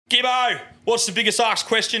Gibbo, what's the biggest asked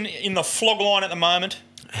question in the flog line at the moment?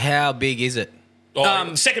 How big is it?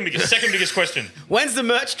 Second biggest question. When's the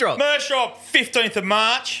merch drop? Merch drop, 15th of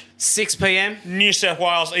March. 6 p.m. New South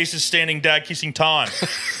Wales Eastern Standing Dad Kissing Time.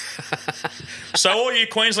 So all you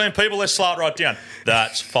Queensland people, let's slow it right down.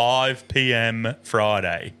 That's 5 p.m.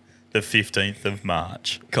 Friday, the 15th of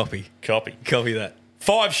March. Copy. Copy. Copy that.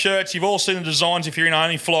 5 shirts. You've all seen the designs if you're in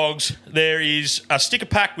Only Flogs. There is a sticker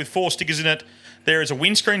pack with 4 stickers in it. There is a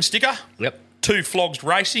windscreen sticker. Yep. 2 Flogs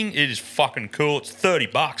Racing. It is fucking cool. It's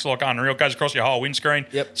 $30, like unreal. It goes across your whole windscreen.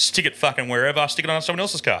 Yep. Stick it fucking wherever. Stick it on someone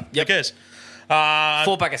else's car. Yep. Who cares?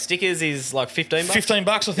 4-pack of stickers is like $15. $15,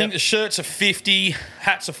 I think. Yep. The shirts are $50.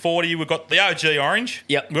 Hats are $40. We've got the OG orange.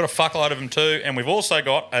 Yep. We've got a fuckload of them too. And we've also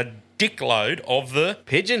got a dickload of the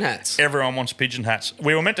pigeon hats. Everyone wants pigeon hats.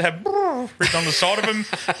 We were meant to have written on the side of them,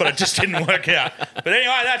 but it just didn't work out. But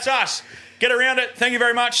anyway, that's us. Get around it. Thank you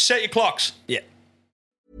very much. Set your clocks. Yeah.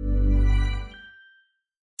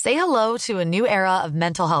 Say hello to a new era of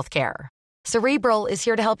mental health care. Cerebral is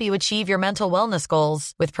here to help you achieve your mental wellness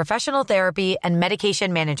goals with professional therapy and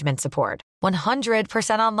medication management support.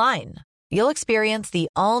 100% online. You'll experience the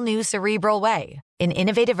all-new Cerebral Way, an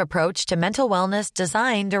innovative approach to mental wellness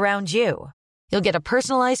designed around you. You'll get a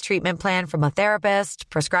personalized treatment plan from a therapist,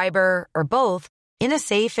 prescriber, or both in a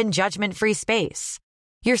safe and judgment-free space.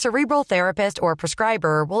 Your Cerebral therapist or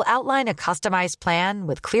prescriber will outline a customized plan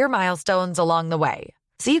with clear milestones along the way,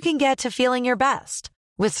 so you can get to feeling your best.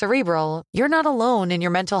 With Cerebral, you're not alone in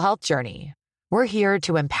your mental health journey. We're here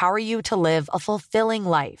to empower you to live a fulfilling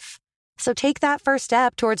life. So take that first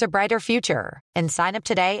step towards a brighter future and sign up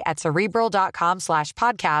today at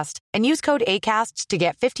Cerebral.com/podcast and use code ACAST to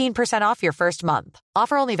get 15% off your first month.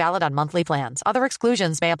 Offer only valid on monthly plans. Other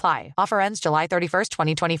exclusions may apply. Offer ends July 31st,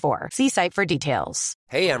 2024. See site for details.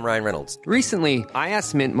 Hey, I'm Ryan Reynolds. Recently, I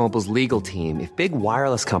asked Mint Mobile's legal team if big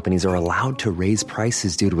wireless companies are allowed to raise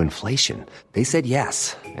prices due to inflation. They said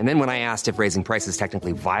yes. And then when I asked if raising prices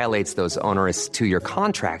technically violates those onerous 2-year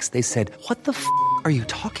contracts, they said, "What the f*** are you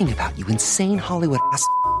talking about, you insane Hollywood ass?"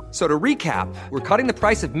 So to recap, we're cutting the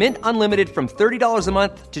price of Mint Unlimited from $30 a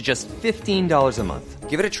month to just $15 a month.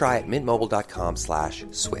 Give it a try at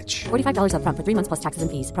mintmobile.com/switch. $45 up front for 3 months plus taxes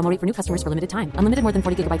and fees. Promo rate for new customers for limited time. Unlimited more than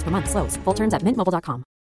 40 gigabytes per month. Slows full terms at mintmobile.com.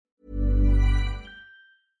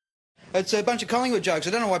 It's a bunch of Collingwood jokes. I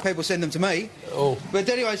don't know why people send them to me. Oh. But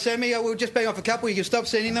anyway, Sammy, we'll just bang off a couple. You can stop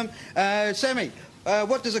sending them. Sammy,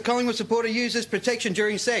 what does a Collingwood supporter use as protection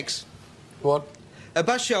during sex? What? A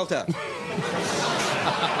bus shelter.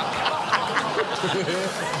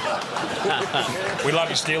 We love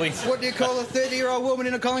you, Steely. What do you call a 30-year-old woman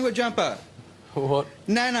in a Collingwood jumper? What?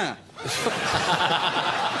 Nana.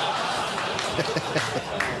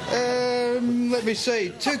 Let me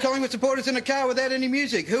see. 2 Collingwood supporters in a car without any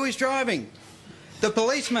music. Who is driving? The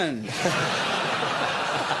policeman.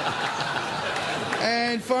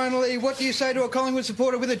 And finally, what do you say to a Collingwood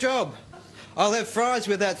supporter with a job? I'll have fries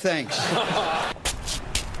with that, thanks.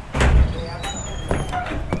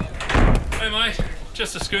 Hey mate,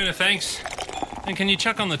 just a schooner, thanks. And can you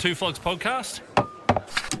chuck on the Two Flogs podcast?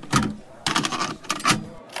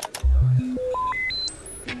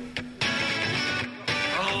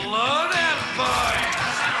 Hello there, boys!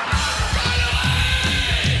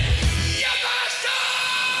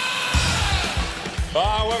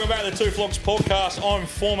 Welcome back to the Two Flogs podcast. I'm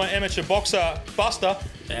former amateur boxer Buster.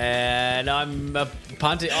 And I'm a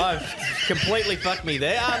punter. I've completely fucked me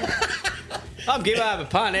there. I'm giving up a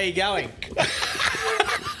punt. How you going?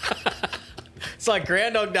 It's like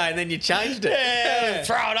Groundhog Day and then you changed it. Yeah,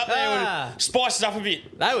 throw it up there. Spice it up a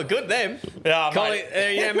bit. They were good, them. Yeah,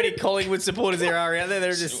 you know how many Collingwood supporters there are out there?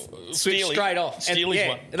 They're just switch straight off. Steely's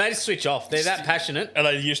one. And they just switch off. They're that passionate. Are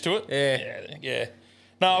they used to it? Yeah.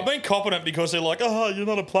 No, I've been copping it because they're like, oh, you're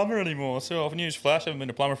not a plumber anymore. So I've newsflash, I haven't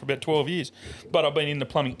been a plumber for about 12 years. But I've been in the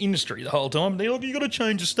plumbing industry the whole time. They're like, you've got to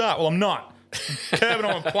change the start. Well, I'm not. Curvin,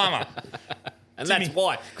 I'm a plumber. And that's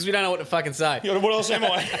why, because we don't know what to fucking say. What else am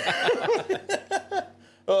I?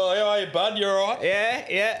 Oh, how are you, bud? You all right?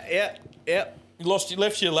 Yeah. You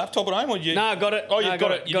left your laptop at home, or you? No, I got it. Oh, you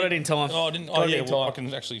got it. Got it in time. Oh, I didn't. Got Oh, it yeah. in Well, I time.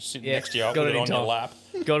 can actually sit Yeah, next to you. I'll got put it it in on time. your lap.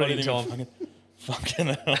 Got it I in didn't time. even Fucking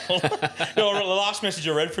hell. The last message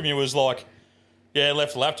I read from you was like, yeah,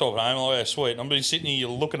 left the laptop at home. Oh, yeah, sweet. I've been sitting here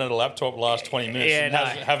looking at a laptop the last 20 minutes and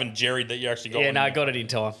haven't jerried that you actually got one. Yeah, no, got it in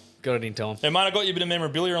time. Hey, mate, I got you a bit of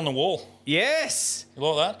memorabilia on the wall. Yes. You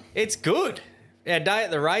like that? It's good. Our day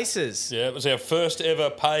at the races. Yeah, it was our first ever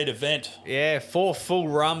paid event. Yeah, 4 full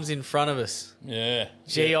rums in front of us. Yeah.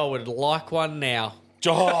 Gee, I would like one now.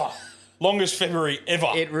 Oh, longest February ever.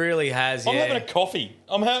 It really has, I'm yeah. having a coffee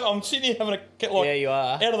I'm sitting here having Yeah, you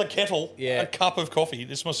are. out of the kettle, Yeah. a cup of coffee.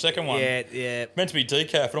 This is my second one. Yeah. Meant to be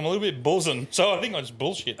decaf, but I'm a little bit buzzing, so I think I just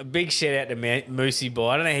bullshit. A big shout out to Moosey boy.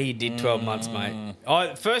 I don't know how you did 12 months, mate.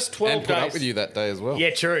 First 12 And put days. up with you that day as well. Yeah,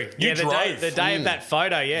 true. You drove. The day of that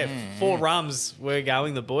photo, 4 rums were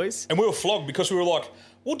going, the boys. And we were flogged because we were like,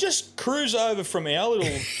 we'll just cruise over from our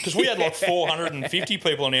little... Because we had like 450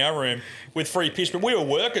 people in our room with free piss, but we were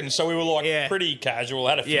working, so we were like pretty casual,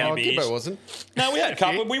 had a few beers. Gibbo wasn't. No, we had a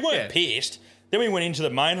couple. We weren't Yeah. pissed. Then we went into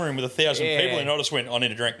the main room with 1,000 Yeah. people, and I just went, I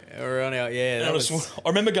need a drink. We're on out, And I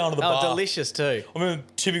remember going to the bar. delicious too. I remember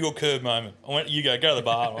typical Curb moment. I went, you go to the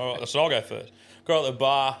bar. I said, I'll go first. Go to the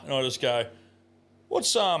bar, and I just go,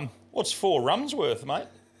 what's 4 rums worth, mate?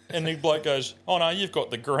 And the bloke goes, oh, no, you've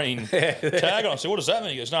got the green tag on. I said, what does that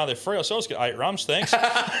mean? He goes, no, they're free. I said, I'll just get 8 rums, thanks.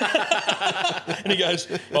 And he goes,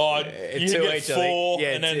 oh, you Two get each, I think. 4. Yeah,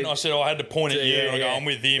 and then 2. I said, I had to point at you. Yeah, And I go, yeah. I'm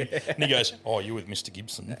with him. And he goes, oh, you're with Mr.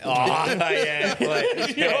 Gibson. Oh, yeah.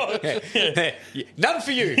 None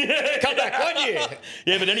for you. Come back, won't you?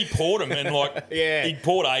 Yeah, but then he poured them and he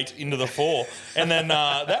poured 8 into the 4. And then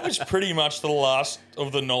that was pretty much the last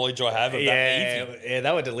of the knowledge I have of that evening. Yeah,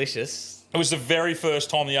 they were delicious. It was the very first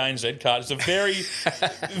time the ANZ card. It's the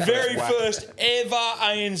very first ever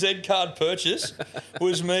ANZ card purchase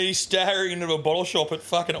was me staggering into a bottle shop at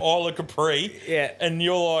fucking Isla Capri. Yeah. And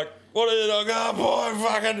you're like, what is it? I go, oh, boy,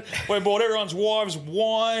 fucking... We bought everyone's wives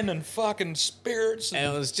wine and fucking spirits.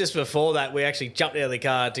 And it was just before that we actually jumped out of the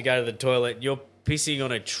car to go to the toilet. You're pissing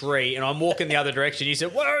on a tree and I'm walking the other direction. You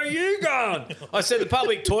said, where are you going? I said, the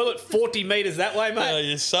public toilet 40 metres that way, mate. Oh,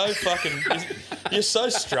 you're so fucking... You're so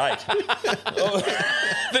straight.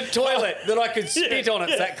 The toilet that I could spit on,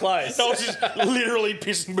 it's that close. I was just literally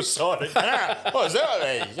pissing beside it. What is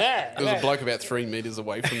that? There was a bloke about 3 metres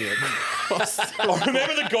away from you. I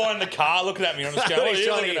remember the guy in the car looking at me and I was going, what are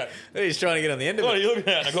you looking at? He's trying to get on the end of What are it. you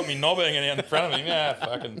looking at? And I got me knob hanging out in front of him. Yeah,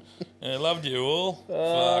 fucking... Yeah, loved you all.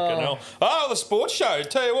 Fucking hell. Oh, the sports show.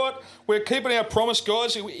 Tell you what, we're keeping our promise,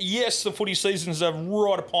 guys. Yes, the footy seasons are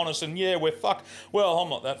right upon us, and yeah, we're Well, I'm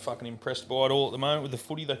not that fucking impressed by it all at the moment with the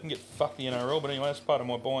footy. They can get fucked the NRL, but anyway, that's part of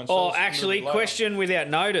my buy and sell. Oh, actually, question without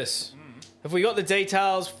notice. Have we got the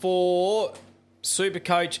details for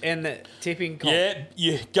Supercoach and the tipping comp? Yeah,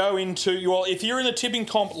 you go into... Well, if you're in the tipping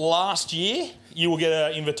comp last year, you will get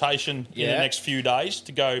an invitation in the next few days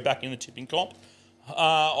to go back in the tipping comp.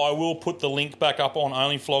 I will put the link back up on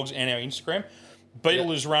OnlyFlogs and our Instagram.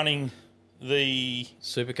 Beetle is running the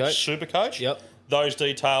Supercoach. Yep. Those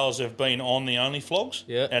details have been on the OnlyFlogs.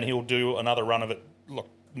 Yep. And he'll do another run of it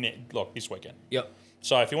this weekend. Yep.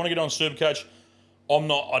 So if you want to get on Supercoach, I don't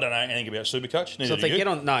know anything about Supercoach. So if they get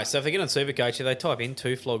on Supercoach, if they type in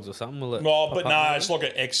 2 flogs or something, will it? Oh, but pop no, up? it's like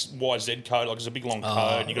an XYZ code. Like it's a big long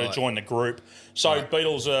code. And you got to join the group. So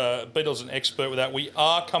Beetle's an expert with that. We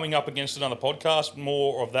are coming up against another podcast.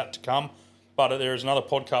 More of that to come. But there is another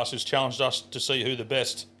podcast who's challenged us to see who the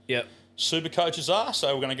best super coaches are.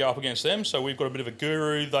 So we're going to go up against them. So we've got a bit of a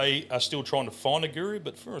guru. They are still trying to find a guru.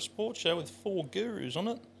 But for a sports show with 4 gurus on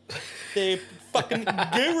it, they're fucking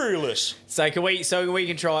guru-less. So we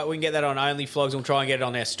can try it. We can get that on OnlyFlogs. We'll try and get it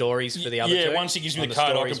on our stories for the other two. Yeah, once he gives me the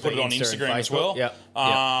code, I can put it on Instagram as well. Yep.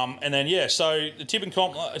 And then so the tipping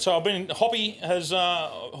comp. So I've been. Hoppy has.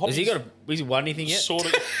 Has he won anything yet? Sort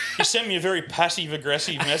of. He sent me a very passive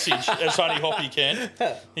aggressive message, as only Hoppy can.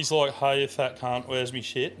 He's like, "Hey, you fat cunt, where's me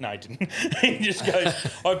shit?" No, he didn't. He just goes,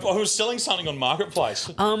 I was selling something on Marketplace.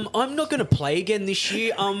 I'm not going to play again this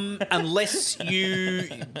year. Unless you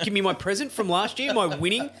give me my present from last year, my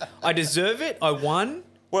winning. I deserve it. I won.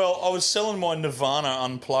 Well, I was selling my Nirvana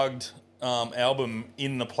Unplugged album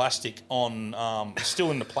in the plastic on,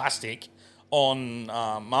 still in the plastic on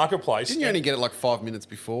Marketplace. Didn't you only get it like 5 minutes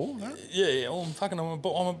before? Huh? Yeah. Well,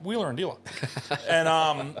 I'm a wheeler and dealer,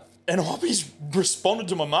 and Hoppy's responded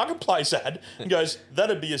to my Marketplace ad and goes,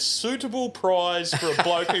 "That'd be a suitable prize for a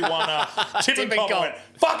bloke who won a tipping comp." I went,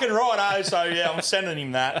 "Fucking right, so yeah, I'm sending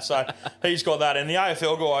him that." So he's got that, and the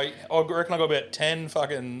AFL guy, I reckon I got about 10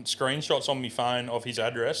 fucking screenshots on my phone of his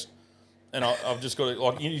address. And I've just got it,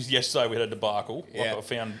 like, yesterday we had a debacle. Yeah. I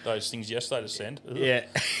found those things yesterday to send. Yeah.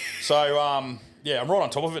 So, I'm right on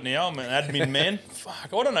top of it now. I'm an admin man. Fuck,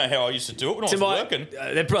 I don't know how I used to do it when I was working.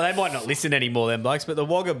 They might not listen anymore, them blokes, but the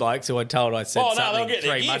Wagga blokes who I told I said something they'll get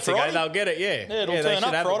 3 months ago, they'll get it, yeah. It'll they turn should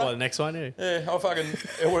up have Friday. it by the next one, yeah.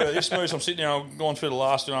 Yeah, whatever, this moves, I'm sitting there, I've gone through the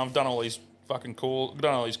last, and I've done all these fucking calls,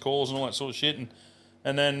 done all these calls and all that sort of shit,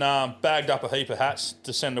 and then bagged up a heap of hats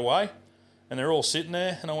to send away, and they're all sitting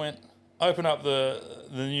there, and I went, open up the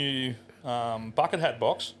new bucket hat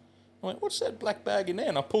box, I went, what's that black bag in there?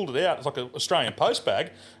 And I pulled it out. It's like an Australian Post bag.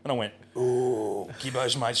 And I went, ooh,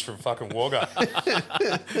 Gibbo's mates from fucking Wagga.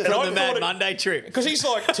 From the Mad Monday trip. Because he's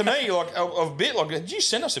like, to me, like, a bit like, did you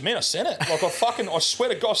send it? I said, man, I sent it. Like, I swear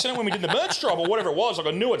to God, I sent it when we did the merch drop or whatever it was. Like,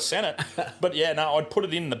 I knew I'd sent it. But yeah, no, I'd put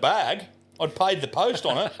it in the bag. I'd paid the post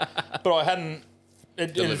on it. But I hadn't,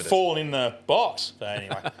 it had fallen in the box. So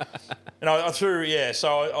anyway. And I threw, so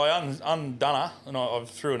I undone her and I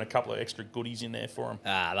threw in a couple of extra goodies in there for them.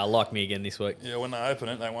 Ah, they'll like me again this week. Yeah, when they open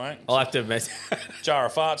it, they won't. I'll have to mess. Jar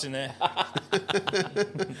of farts in there.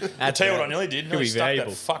 I tell you what I nearly did. Nearly stuck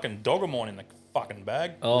that fucking dog of mine in the fucking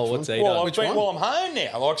bag. Oh, what's he done? Well, I'm home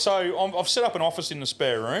now. Like, so I've set up an office in the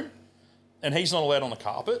spare room and he's not allowed on the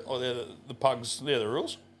carpet. Or the pugs, they're the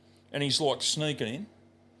rules. And he's like sneaking in.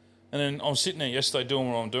 And then I'm sitting there yesterday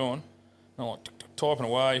doing what I'm doing. And I'm like typing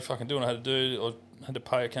away, fucking doing what I had to do. I had to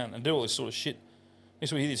pay account and do all this sort of shit.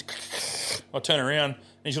 Next we hear this. I turn around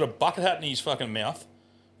and he's got a bucket hat in his fucking mouth.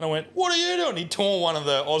 And I went, what are you doing? He tore one of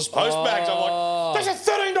the Oz Post bags. I'm like, that's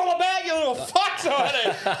a $13 bag, you little fuck. So I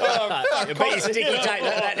had to, but you sticky tape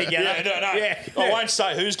that together. No. Yeah. I won't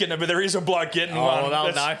say who's getting it, but there is a bloke getting one they'll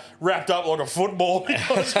that's know. wrapped up like a football.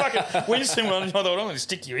 It's fucking Winston one. I thought, I'm going to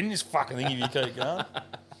stick you in this fucking thing if you keep going.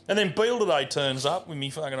 And then Beale today turns up with me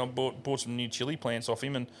fucking, I bought some new chili plants off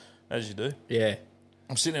him, and as you do. Yeah.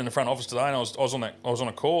 I'm sitting in the front office today and I was on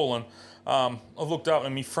a call and I've looked up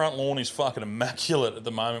and my front lawn is fucking immaculate at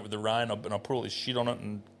the moment with the rain and I put all this shit on it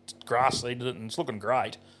and grass seeded it and it's looking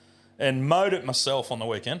great. And mowed it myself on the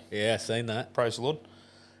weekend. Yeah, seen that. Praise the Lord.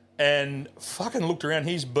 And fucking looked around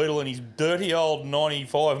his Beetle and his dirty old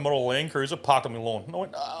 95 model Land Cruiser parked on my lawn. And I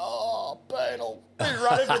went, oh, Beetle, been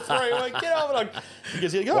running for 3 weeks. Get over it. He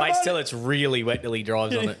goes, wait till it's really wet till he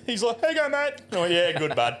drives on it. He's like, here you go, mate. I went, yeah,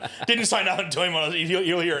 good, bud. Didn't say nothing to him.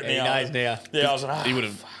 He'll hear it now. He knows now. Yeah, I was like, He would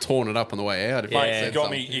have torn it up on the way out.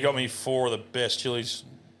 If he got me 4 of the best chilies,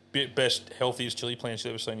 best, healthiest chili plants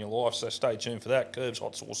you've ever seen in your life. So stay tuned for that. Curbs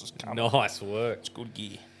Hot Sauces coming. Nice work. It's good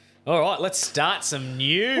gear. All right, let's start some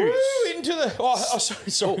news. Woo, into the...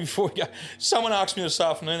 sorry, before we go. Someone asked me this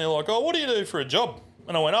afternoon, they're like, what do you do for a job?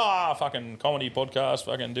 And I went, fucking comedy podcast,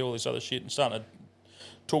 fucking do all this other shit and starting to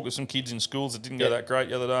talk to some kids in schools that didn't go that great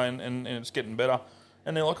the other day and it's getting better.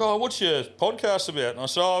 And they're like, what's your podcast about? And I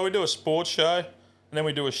said, we do a sports show and then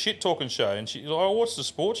we do a shit-talking show. And she's like, what's the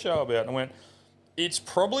sports show about? And I went, it's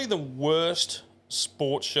probably the worst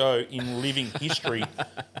sports show in living history,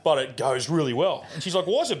 but it goes really well. And she's like,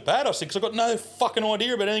 why is it bad? I said, because I've got no fucking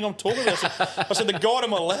idea about anything I'm talking about. I said, the guy to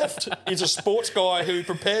my left is a sports guy who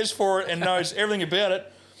prepares for it and knows everything about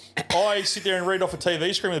it. I sit there and read off a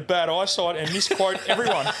TV screen with bad eyesight and misquote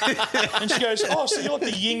everyone. And she goes, so you're like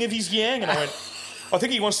the yin of his yang? And I went, I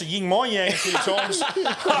think he wants to yin my yang a few times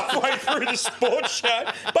halfway through the sports show.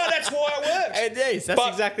 But that's why it works. It is. That's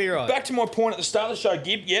exactly right. Back to my point at the start of the show,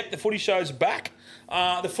 Gib. Yep, the footy show's back.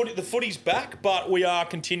 The footy's back, but we are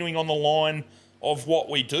continuing on the line of what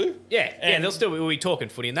we do. Yeah, we'll be talking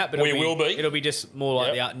footy in that, but will be. It'll be just more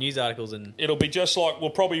like the news articles and... It'll be just like, we'll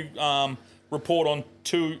probably report on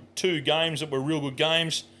two games that were real good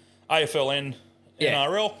games, AFL and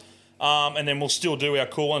NRL. And then we'll still do our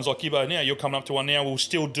cool ones like Gibbo now. You're coming up to one now. We'll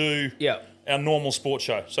still do our normal sports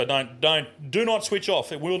show. So do not switch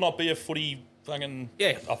off. It will not be a footy fucking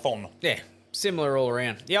a thon. Yeah, similar all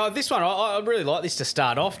around. Yeah, this one, I really like this to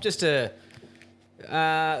start off. Just to...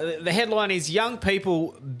 the headline is young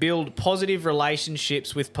people build positive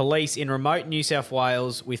relationships with police in remote New South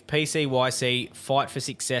Wales with PCYC Fight for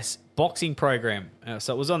Success boxing program.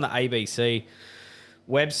 So it was on the ABC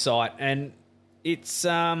website and it's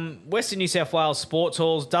Western New South Wales sports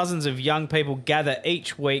halls. Dozens of young people gather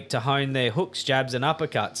each week to hone their hooks, jabs and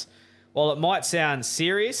uppercuts. While it might sound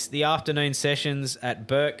serious, the afternoon sessions at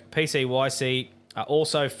Burke PCYC are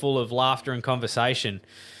also full of laughter and conversation.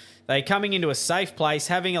 They're coming into a safe place,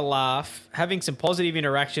 having a laugh, having some positive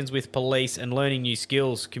interactions with police and learning new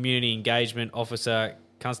skills, Community Engagement Officer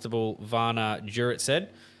Constable Varna Jurett said.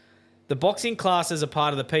 The boxing classes are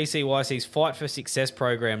part of the PCYC's Fight for Success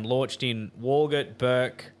program launched in Walgett,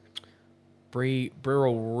 Burke,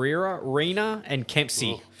 Brewarrina and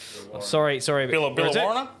Kempsey. Sorry.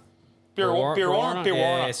 Billawarrina? Billawarrina?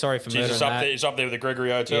 Yeah, sorry for murdering that. It's up there with the Gregory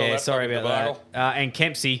Hotel. Yeah, sorry about that. And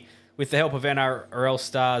Kempsey, with the help of NRL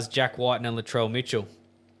stars Jack Whiten and Latrell Mitchell.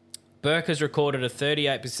 Burke has recorded a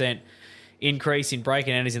 38% increase in break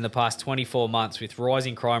and enters in the past 24 months, with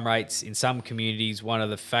rising crime rates in some communities one of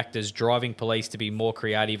the factors driving police to be more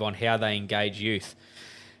creative on how they engage youth.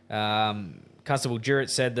 Constable Jurett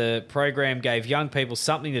said the program gave young people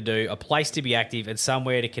something to do, a place to be active, and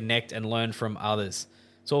somewhere to connect and learn from others.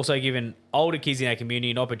 It's also given older kids in our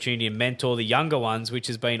community an opportunity to mentor the younger ones, which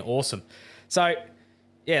has been awesome. So,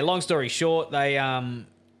 yeah, long story short, they,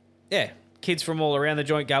 kids from all around the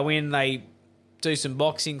joint go in, they do some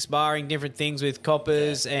boxing, sparring, different things with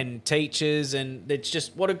coppers and teachers, and it's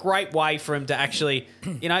just what a great way for them to actually,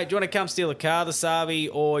 do you want to come steal a car, the Savi,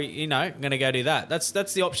 or, I'm going to go do that.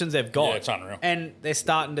 That's the options they've got. Yeah, it's unreal. And they're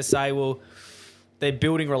starting to say, well, they're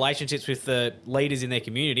building relationships with the leaders in their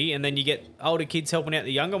community, and then you get older kids helping out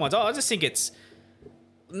the younger ones. I just think it's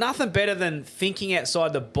nothing better than thinking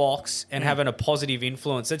outside the box and having a positive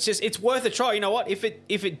influence. It's worth a try. You know what? If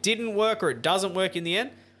it didn't work or it doesn't work in the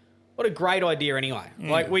end, what a great idea anyway.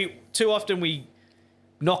 Like too often we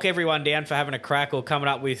knock everyone down for having a crack or coming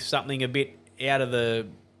up with something a bit out of the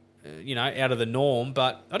out of the norm,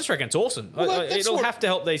 but I just reckon it's awesome. Well, it'll have to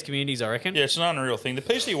help these communities, I reckon. Yeah, it's an unreal thing. The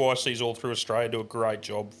PCYCs all through Australia do a great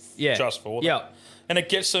job just for them. Yeah. And it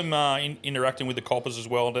gets them interacting with the coppers as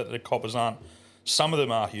well, that the coppers aren't. Some of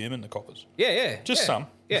them are human, the coppers. Yeah. Just some.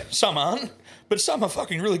 Yeah. Some aren't. But some are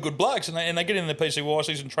fucking really good blokes, and they get in the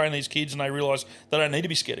PCYCs and train these kids, and they realise they don't need to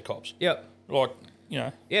be scared of cops. Yep.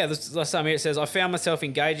 Yeah, this last time here it says, I found myself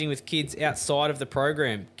engaging with kids outside of the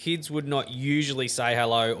program. Kids would not usually say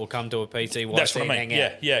hello or come to a PCYC That's what I mean. and hang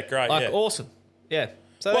out. Yeah, great. Awesome. Yeah.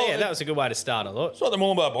 So, that was a good way to start, I thought. It's like the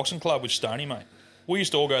Moolumbar Boxing Club with Stoney, mate. We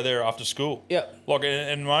used to all go there after school. Yeah.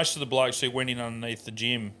 And most of the blokes who went in underneath the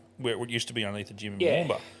gym, where it used to be underneath the gym in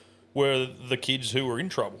Moolumbar, were the kids who were in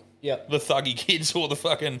trouble. Yeah. The thuggy kids or the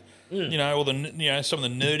fucking, or the, some of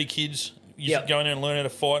the nerdy kids. You go in there and learn how to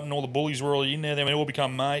fight, and all the bullies were all in there. Then we all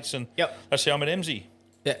become mates, and that's how I met MZ.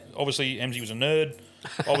 Yeah. Obviously, MZ was a nerd.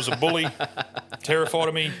 I was a bully, terrified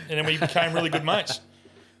of me, and then we became really good mates.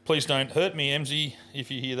 Please don't hurt me, MZ, if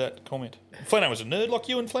you hear that comment. Flano was a nerd like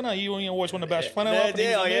you and Flano. You always want to bash Flano up.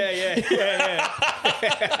 Yeah.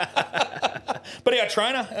 But our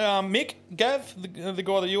trainer, Mick, Gav, the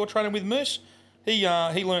guy that you're training with, Moose, he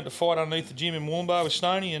learned to fight underneath the gym in Wollumbar with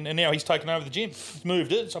Stoney, and now he's taken over the gym. He's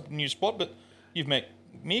moved it. It's up in a new spot, but you've met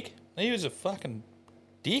Mick. He was a fucking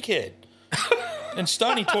dickhead. And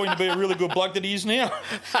Stoney taught him to be a really good bloke that he is now.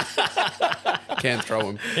 Can throw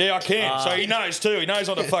him. Yeah, I can. So he knows too. He knows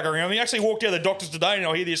not to fuck around. He actually walked out of the doctor's today, and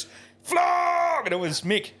I hear this flog, and it was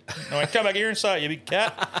Mick. And I went, come back here and say it, you big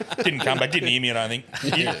cat. Didn't come back. Didn't hear me, I don't think.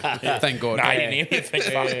 Thank God. No, he didn't hear me.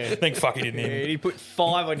 Thank fuck he didn't hear me. He put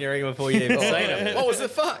 5 on your ring before you even seen him. What was the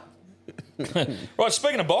fuck? Right,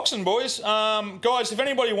 speaking of boxing, boys, guys, if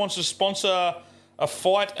anybody wants to sponsor a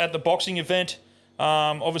fight at the boxing event,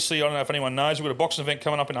 obviously, I don't know if anyone knows, we've got a boxing event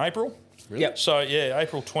coming up in April. Really? Yep. So,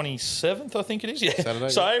 April 27th, I think it is. Yeah. Saturday.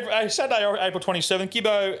 So, Saturday, April 27th,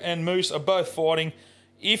 Gibbo and Moose are both fighting.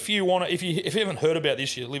 If you want to, if you haven't heard about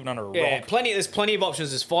this, you're living under a rock. There's plenty of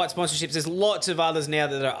options. There's fight sponsorships. There's lots of others now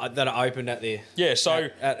that are opened at the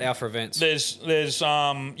at Alpha events. There's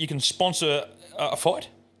you can sponsor a fight.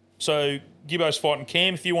 So Gibbo's fighting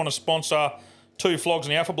Cam. If you want to sponsor 2 flogs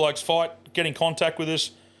and the Alpha Blokes fight, get in contact with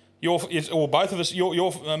us. Or both of us.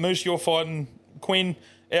 You're Moose. You're fighting Quinn.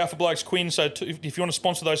 Alpha Blokes Quinn. So if you want to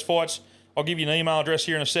sponsor those fights, I'll give you an email address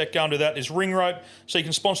here in a sec. Go and do that. There's ring rope, so you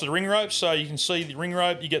can sponsor the ring rope. So you can see the ring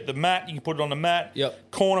rope. You get the mat. You can put it on the mat.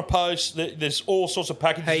 Yep. Corner posts. There's all sorts of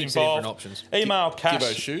packages Heaps of involved. different options. Email Cass.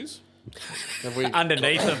 Gibbo's shoes? Have we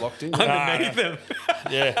Underneath them. locked in? Underneath them.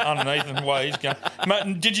 Yeah, underneath them. Way he's going.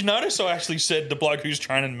 Mate, did you notice I actually said the bloke who's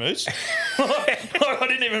training Moose? I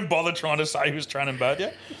didn't even bother trying to say he was training both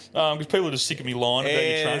yet, because people are just sick of me lying about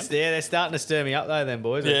your training. Yeah, they're starting to stir me up though, then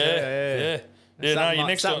boys. Yeah. No, your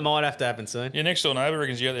next something might have to happen soon. Your next door neighbour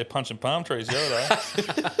reckons you're out there punching palm trees the other day.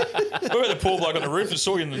 What about the poor bloke on the roof that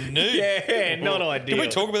saw you in the nude? Yeah, not ideal. Did we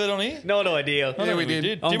talk about that on here? Not ideal. Yeah, we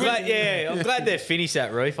did. I'm glad they've finished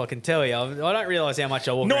that roof. I can tell you. I don't realise how much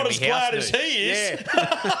I walk Not around as my house. glad as he is.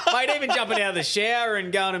 Yeah. Mate, even jumping out of the shower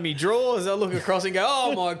and going to me drawers, I look across and go,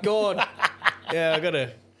 oh my God. Yeah, I got to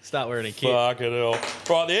start wearing a kit. Fuck it all.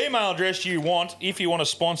 Right, the email address you want, if you want to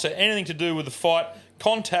sponsor anything to do with the fight,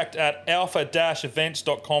 contact at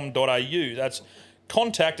alpha-events.com.au. That's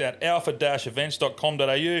contact at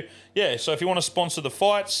alpha-events.com.au. Yeah, so if you want to sponsor the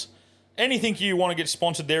fights, anything you want to get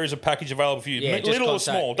sponsored, there is a package available for you. Yeah, Little or contact,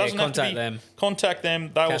 small. Doesn't have to be. Them. Contact them.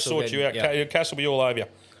 They will sort you out. Yeah. Cass will be all over you.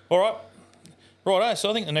 All right. Righto, so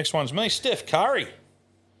I think the next one's me. Steph Curry.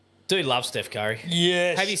 Do love Steph Curry.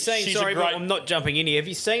 Yes. Have you seen? She's Sorry, a great... but I'm not jumping in here. Have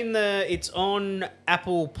you seen it's on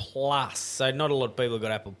Apple Plus? So not a lot of people have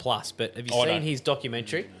got Apple Plus, but have you seen his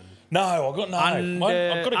documentary? No, I've got no.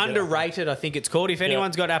 I've got to Underrated, I think it's called. If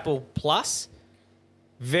anyone's got Apple Plus,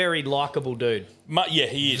 very likeable dude. Yeah,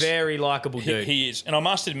 he is. Very likeable dude. He is. And I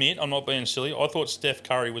must admit, I'm not being silly, I thought Steph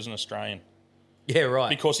Curry was an Australian. Yeah, right.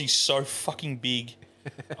 Because he's so fucking big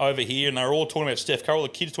over here, and they were all talking about Steph Curry. All the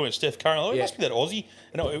kids talking about Steph Curry. Oh, it must be that Aussie.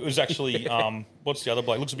 And it was actually what's the other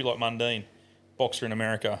bloke? Looks a bit like Mundine, boxer in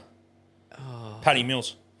America. Paddy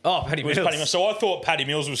Mills. Oh, Paddy Mills. So I thought Paddy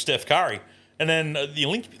Mills was Steph Curry. And then the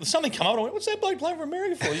Olympic, something come up and I went, what's that bloke playing for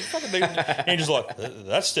America for? He's fucking doing And he's like,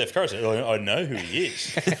 that's Steph Curry. I said, I know who he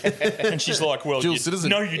is. And she's like, well, Dual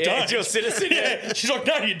citizen. No, you don't. Dual citizen. Yeah. She's like,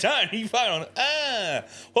 no, you don't. He fucking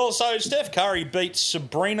Well, so Steph Curry beat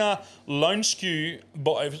Sabrina Lonescu.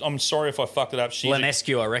 I'm sorry if I fucked it up.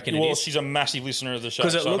 Lanescu, I reckon well, it is. she's a massive listener of the show.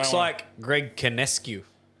 Because it looks like Greg Kinescu.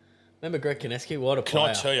 Remember Greg Kinescu? What a player.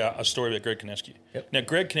 Can I tell you a story about Greg Kinescu? Yep. Now,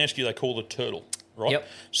 Greg Kinescu, they call the Turtle, right? Yep.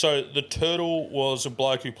 So the Turtle was a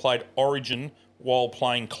bloke who played Origin while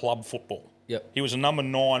playing club football. Yep. He was a number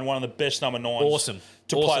 9, one of the best number 9s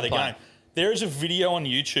to play the game. There is a video on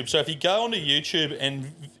YouTube. So if you go onto YouTube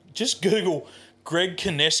and just Google Greg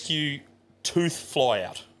Kinescu tooth fly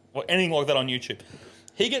out or anything like that on YouTube,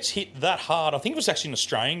 he gets hit that hard. I think it was actually an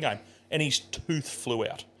Australian game, and his tooth flew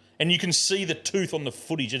out. And you can see the tooth on the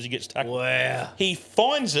footage as he gets tackled. Wow. He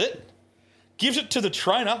finds it, gives it to the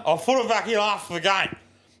trainer. I'll put it back in after the game.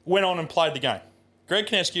 Went on and played the game. Greg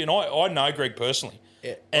Kinescu, and I know Greg personally.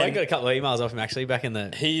 Yeah. I got a couple of emails off him actually back in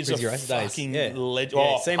the He's a fucking legend.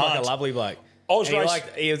 Yeah, he seemed like a lovely bloke. I was he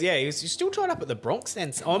was still tied up at the Bronx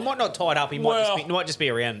then. Oh, might not tied up. He might just be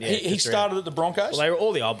around. Yeah, he started at the Broncos. Well,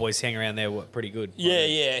 all the old boys hang around there were pretty good.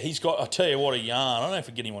 Yeah. He's got, I tell you what, a yarn. I don't know if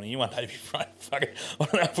we get him on here one day. I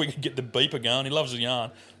don't know if we can get the beeper going. He loves a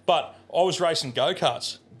yarn. But I was racing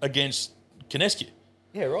go-karts against Kinescu.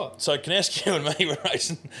 Yeah, right. So Kinescu and me were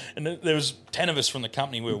racing, and there was 10 of us from the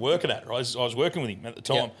company we were working at. Right? I was working with him at the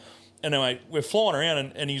time. Yep. Anyway, we're flying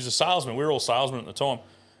around, and he's a salesman. We were all salesmen at the time.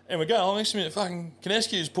 And we go, next minute, fucking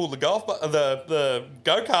Kinescu's pulled the the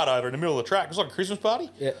go-kart over in the middle of the track. It was like a Christmas party.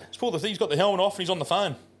 Yeah. He's pulled the thing, he's got the helmet off, and he's on the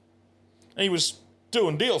phone. And he was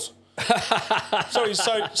doing deals. so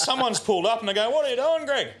someone's pulled up, and they go, what are you doing,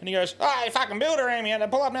 Greg? And he goes, you fucking builder around me, and they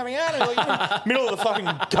pull up and have a yarn. Like, middle of the fucking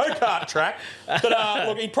go-kart track. But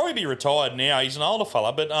look, he'd probably be retired now. He's an older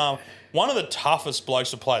fella, but one of the toughest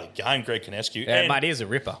blokes to play the game, Greg Kinescu. Yeah, mate, he's a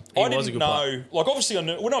ripper. He was a good player. Like, obviously,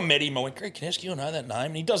 when I met him, I went, Greg Kinescu, I know that name.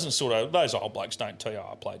 And he doesn't those old blokes don't tell you,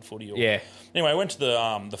 I played footy. Yeah. Anyway, I went to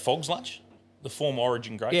the Fogs lunch, the former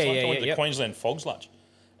Origin greats lunch. I went to the Queensland Fogs lunch.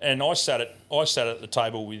 And I sat at the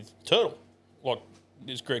table with Turtle, like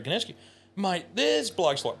this Greg Kinescu. Mate, there's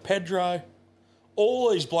blokes like Pedro, all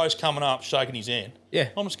these blokes coming up, shaking his hand. Yeah.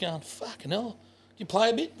 I'm just going, fucking hell. You play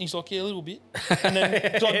a bit? And he's like, yeah, a little bit. And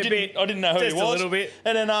then so I didn't know who Just he was. a little bit.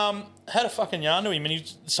 And then had a fucking yarn to him,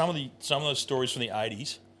 and some of those stories from the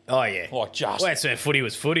 80s. Oh yeah, like well, that's when footy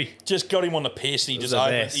was footy. Just got him on the piss, and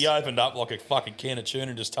he opened up like a fucking can of tuna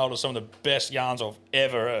and just told us some of the best yarns I've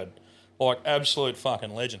ever heard. Like absolute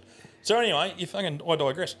fucking legend. So anyway, I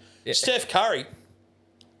digress. Yeah. Steph Curry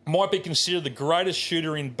might be considered the greatest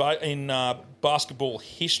shooter in basketball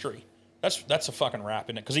history. That's a fucking rap,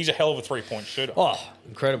 isn't it? Because he's a hell of a 3-point shooter. Oh,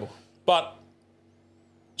 incredible. But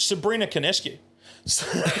Sabrina Kinescu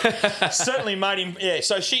certainly made him. Yeah.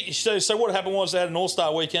 So what happened was they had an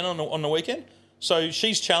All-Star weekend on the weekend. So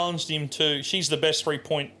she's challenged him to. She's the best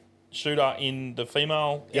 3-point shooter in the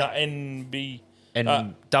female WNBA.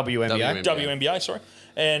 Sorry,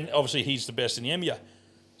 and obviously he's the best in the NBA.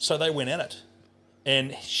 So they went at it,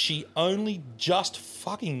 and she only just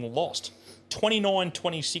fucking lost.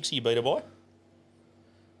 29-26 he beat her by.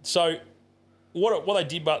 So what they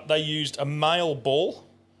did, but they used a male ball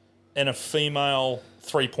and a female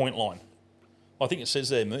 3-point line. I think it says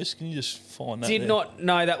there, Moose. Can you just find that? Did not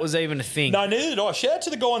know that was even a thing. No, neither did I. Shout out to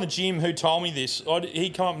the guy in the gym who told me this. He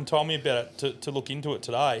came up and told me about it to look into it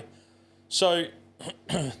today. So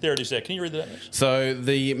there it is there. Can you read that, Moose? So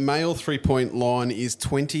the male 3-point line is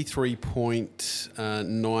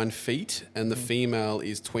 23.9 feet and the female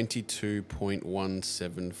is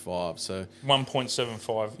 22.175. So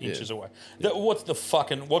 1.75 inches away. What's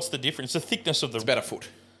the difference? The thickness of the... It's about a foot.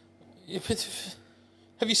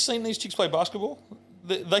 Have you seen these chicks play basketball?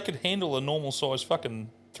 They could handle a normal size fucking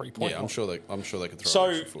 3-point. Yeah, I'm sure they could throw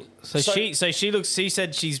an extra foot. She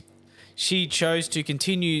said she chose to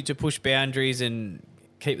continue to push boundaries and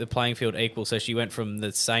keep the playing field equal. So she went from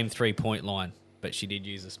the same 3-point line, but she did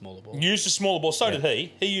use a smaller ball. Used a smaller ball. So did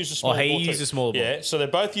he. He used a smaller ball. He used a smaller ball. Yeah. So they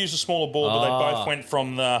both used a smaller ball, but they both went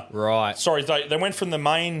from the right. Sorry, they went from the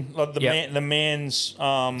main the man's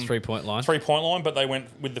 3-point line. 3-point line, but they went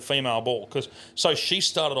with the female ball so she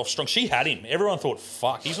started off strong. She had him. Everyone thought,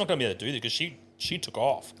 fuck, he's not going to be able to do this because she took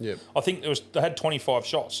off. Yep. I think they had 25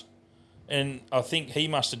 shots. And I think he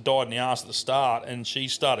must have died in the arse at the start, and she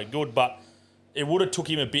started good. But it would have took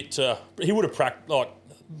him a bit to. He would have practiced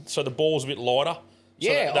so the ball's a bit lighter.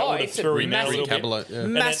 Yeah, that would have it's a threw him out a little bit. Caballo, yeah.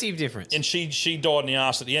 massive difference. And she died in the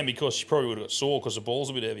arse at the end because she probably would have got sore because the ball's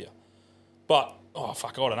a bit heavier. But, oh,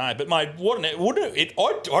 fuck, I don't know. But, mate, I reckon it would have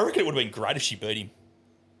been great if she beat him.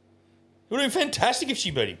 It would have been fantastic if she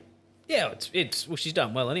beat him. Yeah, well, she's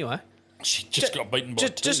done well anyway. She just got beaten by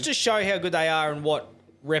two. Just to show how good they are and what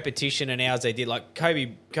repetition and hours they did. Like,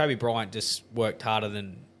 Kobe Bryant just worked harder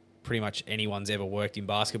than pretty much anyone's ever worked in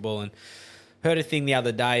basketball. And heard a thing the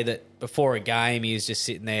other day that before a game he was just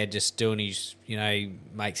sitting there just doing his, he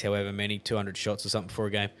makes however many, 200 shots or something before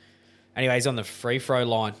a game. Anyway, he's on the free throw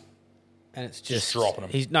line and it's just dropping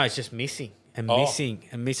him. He's just missing and missing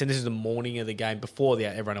and missing. This is the morning of the game before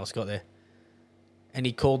everyone else got there. And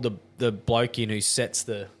he called the bloke in who sets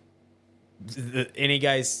the and he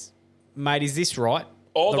goes, mate, is this right?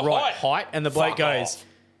 Oh, the right height? And the bloke Fuck goes, off.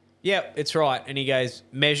 yep, it's right. And he goes,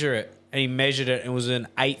 measure it. And he measured it and it was an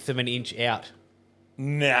eighth of an inch out.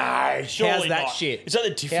 No, surely How's that not. shit? Is that the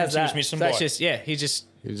difference he was missing That's by? just, he's just...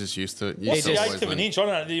 He was just used to it. What's the Always eighth of an been. inch? I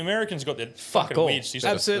don't know. The Americans got their Fuck fucking all. weird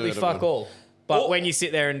system. Absolutely fuck all. But when you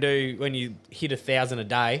sit there and when you hit 1,000 a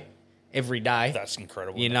day, every day... That's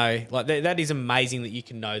incredible. That is amazing that you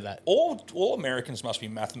can know that. All Americans must be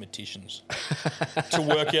mathematicians to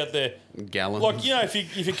work out their gallons. Like,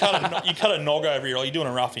 if you cut a nog over here, or you're doing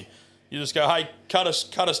a roughie, you just go, hey, cut us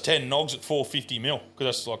 10 nogs at 450 mil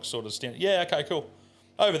because that's like sort of standard. Yeah, okay, cool.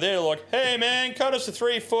 Over there, like, hey man, cut us a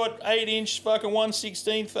 3 foot, 8 inch, fucking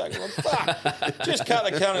 1/16. Fuck, just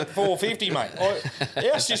cut the count at 450, mate.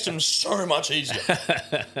 Our system's so much easier.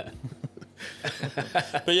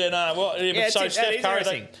 But yeah, no. Well, so Steph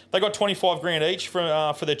Curry, they got 25 grand each for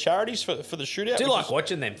their charities for the shootout. I do like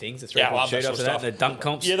watching them things. The 3-point shootouts and that, the dunk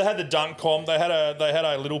comps. Yeah, they had the dunk comp. They had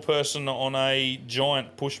a little person on a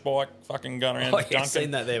giant push bike fucking going around dunking. I've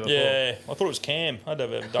seen that there before. Yeah, I thought it was Cam. I had to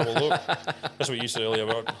have a double look. That's what you used to earlier,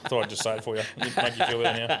 but I thought I'd just say it for you. It'd make you feel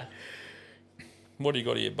better now. What do you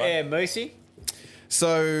got here, bud? Yeah, Moosey.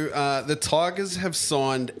 So the Tigers have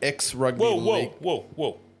signed ex-rugby league.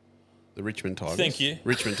 Whoa. The Richmond Tigers. Thank you.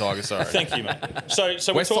 Richmond Tigers, sorry. Thank you, mate.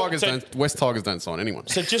 So West Tigers don't sign anyone.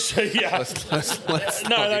 So just yeah. let's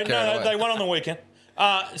no, they won on the weekend.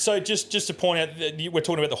 So just to point out, that we're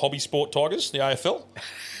talking about the hobby sport Tigers, the AFL,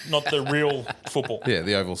 not the real football. Yeah,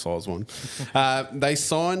 the oval-sized one. They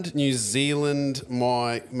signed New Zealand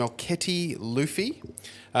Malketi Luffy.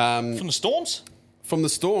 From the Storms? From the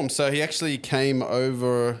Storm. So he actually came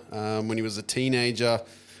over when he was a teenager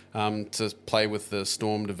to play with the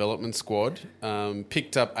Storm development squad.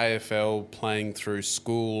 Picked up AFL playing through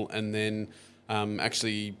school and then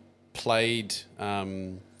actually played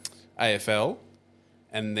AFL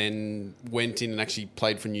and then went in and actually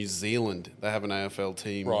played for New Zealand. They have an AFL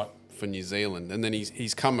team for New Zealand. And then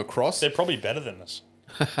he's come across. They're probably better than us.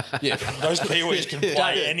 Yeah, those Kiwis can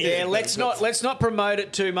play anything. Yeah, let's not promote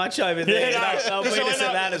it too much over there. They'll beat us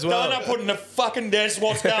at that as well. They're not putting the fucking desk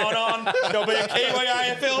what's going on. There'll be a Kiwi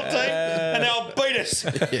AFL team and they'll beat us.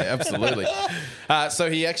 Yeah, absolutely.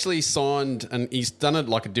 So he actually signed, and he's done it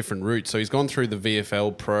like a different route. So he's gone through the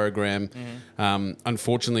VFL program. Mm-hmm.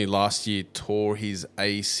 Unfortunately, last year tore his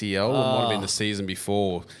ACL. It might have been the season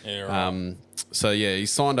before. Yeah, right. So yeah, he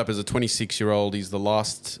signed up as a 26-year-old. He's the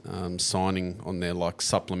last signing on their like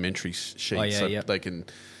supplementary sheet, they can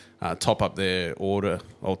top up their order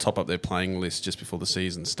or top up their playing list just before the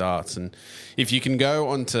season starts. And if you can go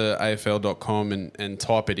onto AFL.com and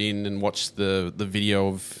type it in and watch the video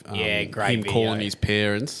of him calling his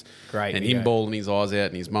parents and him bawling his eyes out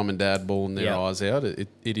and his mum and dad bawling their eyes out, it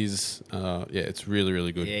is it's really,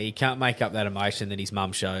 really good. Yeah, you can't make up that emotion that his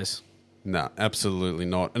mum shows. No, absolutely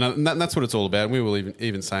not. And that's what it's all about. We were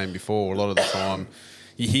even saying before, a lot of the time,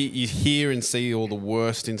 you hear and see all the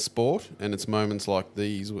worst in sport, and it's moments like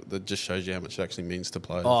these that just shows you how much it actually means to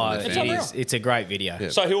players. Oh, it's a great video. Yeah.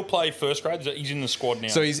 So he'll play first grade? He's in the squad now?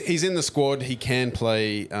 So he's in the squad. He can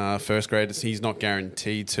play first grade. He's not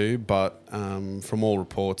guaranteed to, but from all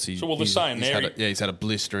reports, he's had a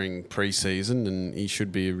blistering pre-season, and he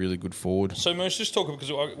should be a really good forward. So Moose, just talk,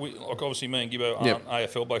 because obviously me and Gibbo aren't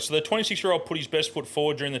AFL blokes. So the 26-year-old put his best foot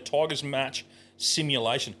forward during the Tigers match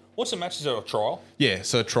simulation. What's a match? Is it a trial? Yeah,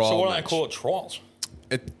 so a trial. So why don't match. they call it trials?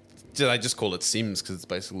 They just call it sims because it's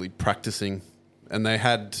basically practicing. And they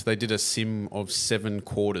did a sim of 7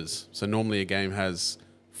 quarters. So normally a game has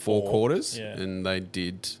 4 quarters, and they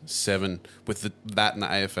did 7 with that and the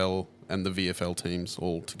AFL and the VFL teams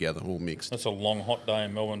all together, all mixed. That's a long, hot day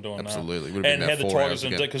in Melbourne doing Absolutely. that. And how the Tigers,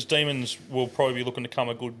 because Demons will probably be looking to come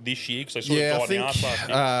a good this year because they sort of died in the arse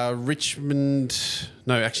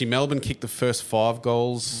last year. Melbourne kicked the first 5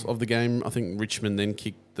 goals of the game. I think Richmond then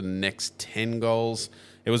kicked the next 10 goals,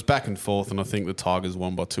 It was back and forth, and I think the Tigers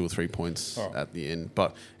won by 2 or 3 points at the end.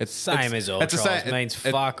 But it's Same as all trials. Means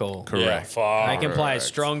fuck all. Correct. Yeah, fuck. They can play a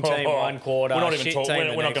strong team one quarter. We're not shit even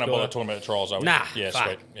team we're not going to bother quarter. talking about the trials, are we? Nah, Yeah, fuck.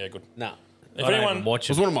 sweet. Yeah, good. Nah. If I don't anyone even watch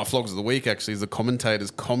It was one of my vlogs of the week, actually, is the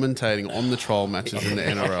commentators commentating on the trial matches in the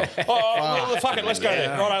NRL. well, fuck it, let's go there.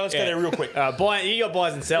 Righto, let's go there real quick. you got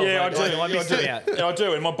buys and sells. Yeah, I mate. do. I missed it out. Yeah, I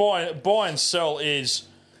do. And my buy and sell is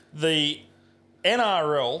the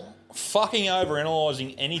NRL fucking over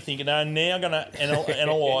analysing anything, and they're now going to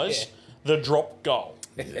analyse the drop goal.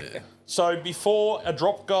 So before a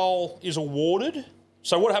drop goal is awarded,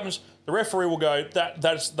 so what happens? The referee will go.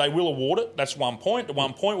 They will award it. That's 1 point. The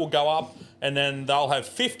 1 point will go up, and then they'll have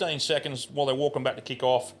 15 seconds while they're walking back to kick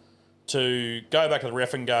off to go back to the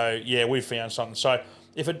ref and go, yeah, we've found something. So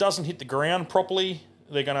if it doesn't hit the ground properly,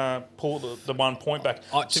 they're going to pull the 1 point back.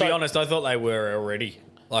 To be honest, I thought they were already.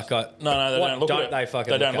 No, they don't look at it. They fucking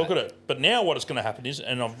they don't look at it. But now what is going to happen is,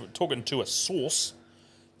 and I'm talking to a source,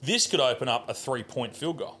 this could open up a 3-point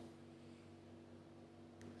field goal.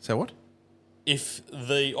 So what? If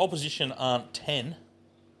the opposition aren't 10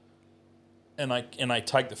 and they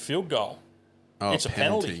take the field goal, it's a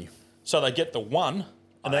penalty. So they get the 1,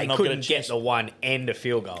 and they then couldn't get the 1 and a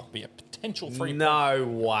field goal. Be a potential 3. No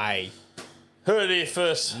way. Heard it here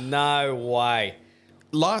first. No way.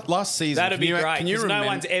 Last season, That'd be great. Can you Because remember?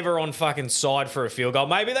 no one's ever on fucking side for a field goal.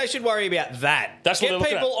 Maybe they should worry about that. That's what Get they're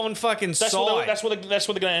looking people at. on fucking That's side. that's what they're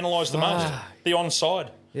going to analyse the most. The onside.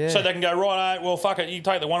 Yeah. So they can go, right, well, fuck it, you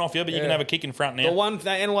take the 1 off you, but you can have a kick in front now.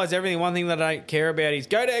 They analyse everything. One thing that I don't care about is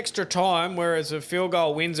go to extra time, whereas a field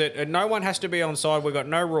goal wins it, and no one has to be on side. We've got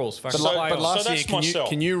no rules. Fucking play But on. last So year, that's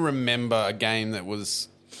can you remember a game that was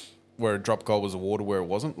where a drop goal was awarded where it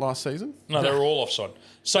wasn't last season? No, they were all offside.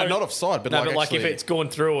 So No, not offside, but No, like but like actually, if it's gone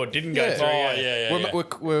through or didn't go Yeah. through. Oh, yeah.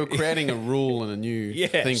 We're creating a rule and a new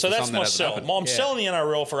thing. So for that's something my that hasn't sell. happened. I'm selling the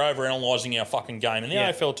NRL for over analysing our fucking game, and the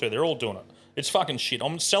AFL too. They're all doing it. It's fucking shit.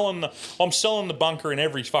 I'm selling the bunker in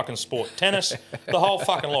every fucking sport. Tennis, the whole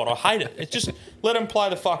fucking lot. I hate it. It's just let them play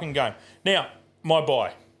the fucking game. Now, my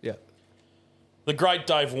buy. Yeah. The great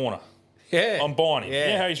Dave Warner. Yeah. I'm buying him. Yeah.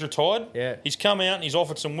 You know how he's retired? Yeah. He's come out and he's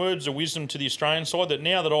offered some words of wisdom to the Australian side that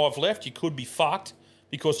now that I've left, you could be fucked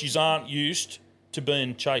because you aren't used to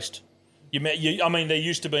being chased. They're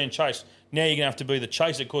used to being chased. Now you're going to have to be the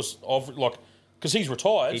chaser because he's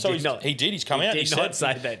retired. He did. He's come out. He did not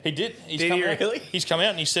say that. He did. Did he really? He's come out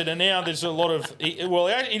and he said, and now there's a lot of. He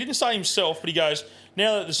didn't say himself, but he goes,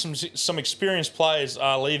 now that there's some experienced players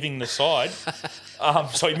are leaving the side.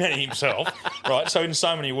 So he meant it himself, right? So in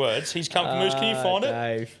so many words, he's come. Moose, can you find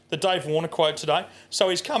it? The Dave Warner quote today. So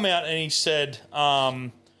he's come out and he said,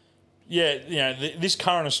 this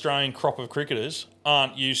current Australian crop of cricketers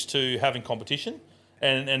aren't used to having competition.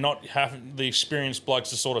 And not having the experienced blokes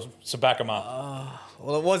to sort of back him up.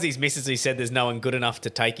 Well, it was his missus who said there's no one good enough to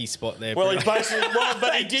take his spot there. Well, he basically,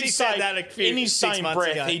 but he did said say that in his 6 same months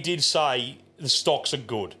breath, ago. he did say the stocks are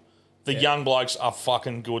good. The young blokes are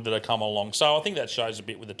fucking good that have come along. So I think that shows a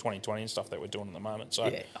bit with the 2020 and stuff that we're doing at the moment. So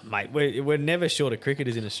yeah, mate, we're never short of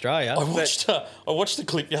cricketers in Australia. I watched the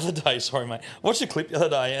clip the other day. Sorry, mate. I watched the clip the other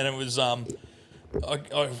day, and it was I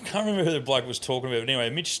can't remember who the bloke was talking about. But anyway,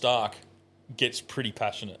 Mitch Starc gets pretty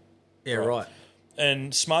passionate. Yeah, right.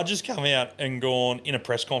 And Smudge has come out and gone in a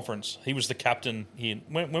press conference. He was the captain here.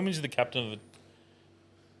 When was he the captain of the?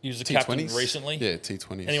 He was the captain recently. Yeah,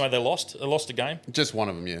 T20s. Anyway, they lost. They lost a game. Just one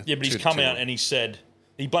of them, yeah. Yeah, but he's come out and he said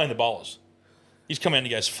he blamed the bowlers. He's come out and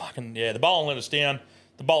he goes, "Fucking yeah, the bowling let us down.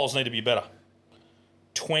 The bowlers need to be better."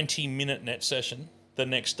 20-minute net session the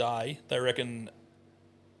next day. They reckon.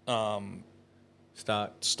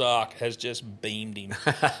 Starc has just beamed him.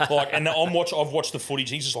 And I've watched the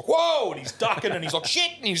footage. He's just like, whoa, and he's ducking and he's like,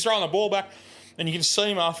 shit, and he's throwing the ball back. And you can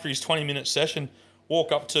see him after his 20-minute session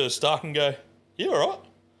walk up to Starc and go, "You all right?"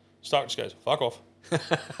 Starc just goes, "Fuck off."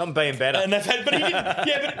 I'm being better. And but he didn't.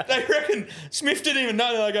 Yeah, but they reckon Smith didn't even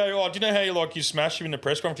know. They go, "Oh, do you know how you smash him in the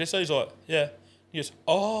press conference?" So he's like, "Yeah." He goes,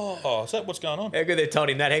 "Oh, is that what's going on?" How good they told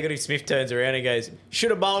him that. How good if Smith turns around and goes, "Should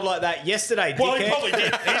have bowled like that yesterday, Well, dickhead." he probably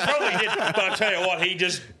did. But I tell you what, he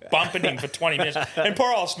just bumping him for 20 minutes. And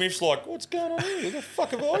poor old Smith's like, "What's going on here? What the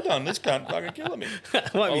fuck have I done? This cunt fucking killing me." I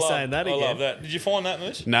won't be saying that again. I love that. Did you find that,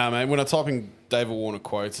 Moose? Nah, mate. When I type in David Warner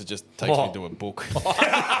quotes, it just takes me to a book.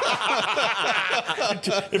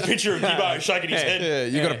 The picture of Gibbo shaking his head. Yeah,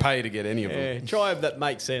 you got to pay to get any of them. Yeah, try that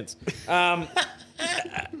makes sense.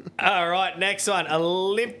 All right, next one.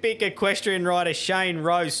 Olympic equestrian rider Shane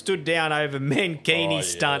Rose stood down over Mankini's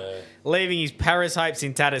stunt, leaving his Paris hopes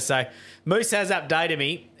in tatters. So Moose has updated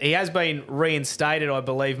me. He has been reinstated, I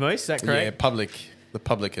believe, Moose. Is that correct? Yeah, The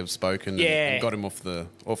public have spoken and got him off the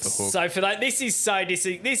hook. So for that, this is so this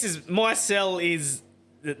is my sell is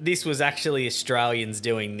that this was actually Australians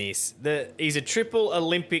doing this. He's a triple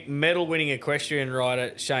Olympic medal winning equestrian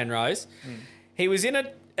rider, Shane Rose. He was in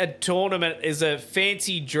a tournament as a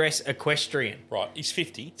fancy dress equestrian. Right, he's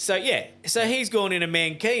 50. So he's gone in a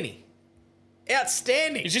mankini.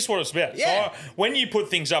 Outstanding. Is this what it's about? Yeah. So when you put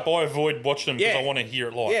things up, I avoid watching them because I want to hear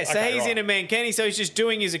it live. Yeah, so he's in a mankini, so he's just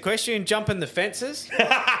doing his equestrian, jumping the fences.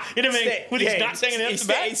 With his nuts hanging out the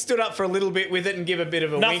back? He stood up for a little bit with it and give a bit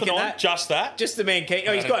of a wink Nothing at on, that. just that? Just the mankini.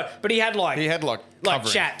 Oh, he's got, but he had like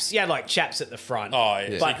covering. chaps. He had like chaps at the front. Oh,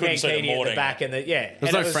 yeah. But so you couldn't see the mankini at the morning. back and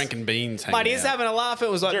There's no Frankenbeans hanging Mate, he was out. having a laugh.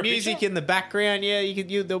 It was like there a music picture? in the background. Yeah,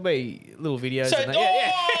 there'll be little videos. So, and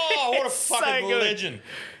that. what a It's so fucking good. legend.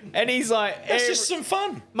 And he's like, That's just some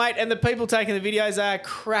fun. mate, and the people taking the videos are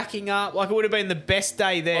cracking up. Like it would have been the best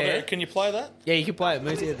day there. Okay, can you play that? Yeah, you can play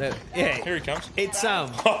it. Yeah, Here he comes. it's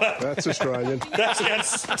That's Australian. That's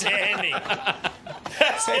outstanding.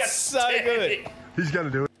 That's so good. He's going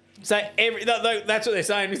to do it. So that's what they're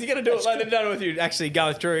saying. Is he going to do it? Like they've done it with you actually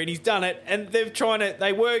going through, and he's done it. And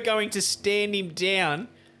they were going to stand him down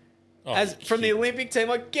from the Olympic team.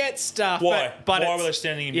 Like get stuff. Why? But Why were they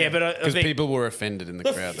standing him down? but Because people were offended in the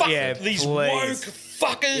crowd. These woke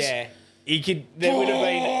fuckers. Yeah.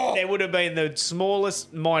 There would have been the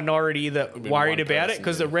smallest minority that worried about it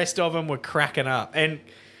because the rest of them were cracking up. And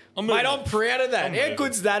mate, I'm proud of that. How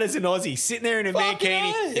good's that as an Aussie? Sitting there in a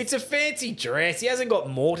mankini. It's a fancy dress. He hasn't got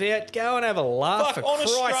mort out. Go and have a laugh, for on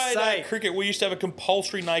Christ's Australia sake. cricket, we used to have a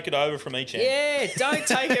compulsory naked over from each end. Yeah, don't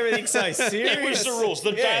take everything so serious. It was the rules.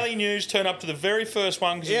 The Daily News turned up to the very first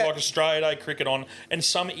one because it's like Australia Day cricket on, and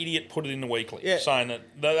some idiot put it in the weekly saying that,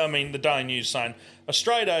 the Daily News saying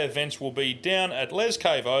Australia Day events will be down at Les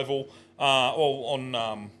Cave Oval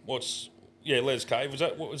Les Cave.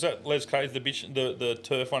 Was that Les Cave, the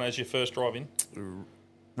turf one as you first drive in?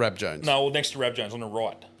 Rab Jones. No, next to Rab Jones on the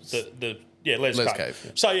right. Les Cave.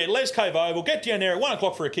 Yeah. So Les Cave Oval, get down there at 1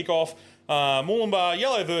 o'clock for a kick-off. Moolumbar,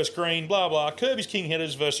 yellow versus green, blah, blah. Kirby's King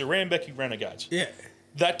Hitters versus the Rambecki Renegades. Yeah.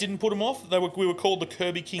 That didn't put them off. We were called the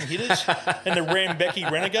Kirby King Hitters and the Rambecki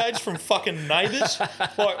Renegades from fucking neighbours.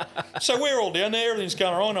 So we're all down there. Everything's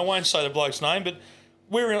going on. I won't say the bloke's name, but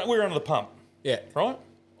we're under the pump. Yeah. Right?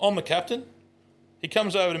 I'm the captain. He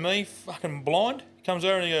comes over to me, fucking blind. He comes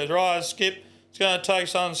over and he goes, right, Skip, it's going to take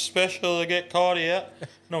something special to get Cotty out.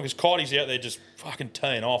 No, because Cotty's out there just fucking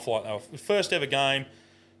teeing off like that. First ever game,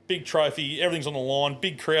 big trophy, everything's on the line,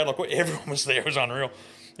 big crowd. Like everyone was there. It was unreal.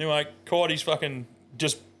 Anyway, Cotty's fucking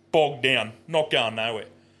just bogged down, not going nowhere.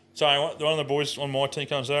 So one of the boys on my team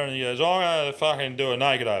comes over and he goes, I'm going to fucking do a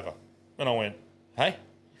naked over. And I went, hey?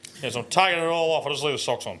 He goes, I'm taking it all off. I just leave the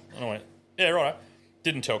socks on. And I went, yeah, right.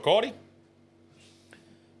 Didn't tell Cotty.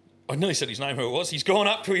 I nearly said his name, who it was. He's gone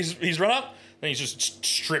up to his run-up and he's just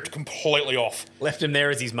stripped completely off. Left him there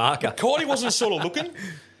as his marker. Cotty wasn't sort of looking.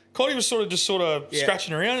 Cotty was sort of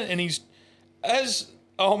scratching around, and as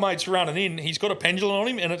old mate's running in, he's got a pendulum on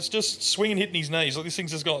him, and it's just swinging, hitting his knees. Like this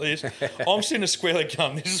thing's just got this. I'm sitting a square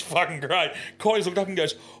gun. This is fucking great. Cotty's looked up and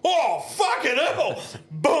goes, "Oh fucking hell!"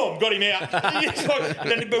 Boom, got him out.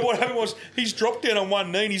 But what happened was he's dropped down on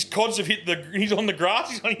one knee, and his cods have hit he's on the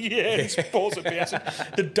grass. He's like, yeah, his balls are bouncing.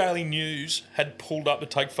 The Daily News had pulled up to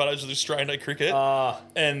take photos of the Australian Day cricket,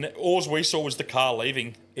 and all we saw was the car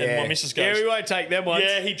leaving. And my missus goes, "Yeah, we won't take them ones."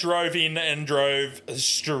 Yeah, he drove in and drove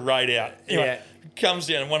straight out. Anyway, comes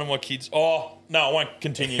down, and one of my kids, I won't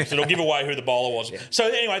continue because it'll give away who the bowler was. So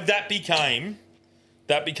anyway, that became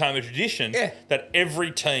a tradition that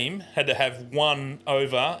every team had to have one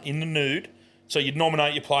over in the nude. So you'd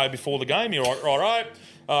nominate your player before the game. You're like, right,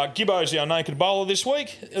 Gibbo's our naked bowler this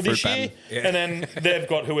year, and then they've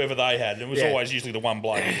got whoever they had. It was always usually the one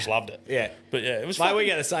bloke who just loved it. Yeah. But it was Mate, fun. we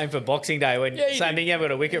get the same for Boxing Day when same thing, you haven't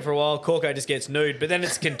got a wicket for a while, Corko just gets nude, but then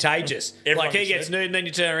it's contagious. Like he gets nude and then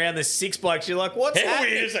you turn around, there's six blokes, you're like, what's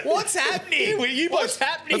happening? What's happening? What's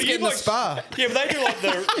happening? Let's get in the spa. Yeah, but they do like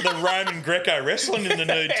the Roman Greco wrestling in the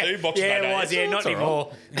nude too. Boxing Day. Yeah, it was. Yeah, not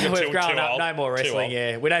anymore. We've grown up. No more wrestling.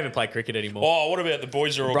 Yeah, we don't even play cricket anymore. Oh, what about the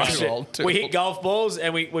boys are all going? We hit golf balls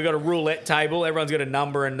and we got a roulette table. Everyone's got a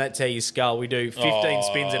number and that's how you skull. We do 15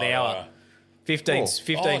 spins an hour. 15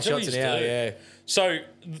 shots an hour. Yeah. So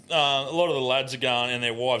a lot of the lads are going, and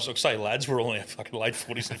their wives. Like say lads, we're all in our fucking late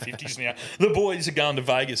 40s and 50s now. The boys are going to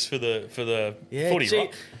Vegas for the footy,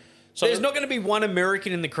 right? So there's not going to be one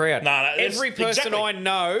American in the crowd. No, every person I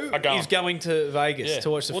know is going to Vegas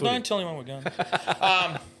to watch the footy. Well, don't tell anyone we're going.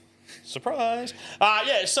 Surprise.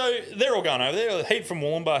 So they're all going over there. Heat from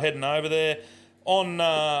Wollumbar heading over there. On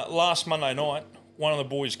last Monday night, one of the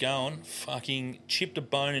boys going, fucking chipped a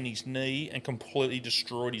bone in his knee and completely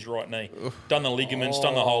destroyed his right knee. Done the ligaments,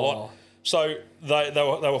 done the whole lot. So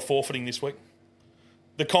they were forfeiting this week.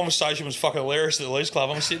 The conversation was fucking hilarious at the Leeds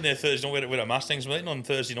Club. I'm sitting there Thursday night. We had a Mustangs meeting on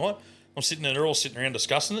Thursday night. I'm sitting there, they're all sitting around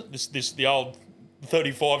discussing it. The old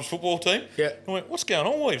 35s football team. Yeah. I went, what's going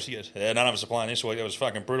on, Weaves? He goes, yeah, none of us are playing this week. It was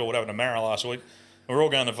fucking brutal. What happened to Mara last week? And we're all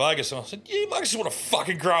going to Vegas. And I said, you blokes just want to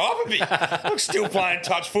fucking grow up a bit. Look, still playing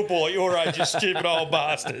touch football at your age, you stupid old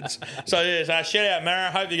bastards. So, yeah, shout out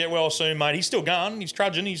Mara. Hope you get well soon, mate. He's still going. He's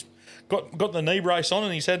trudging. He's got the knee brace on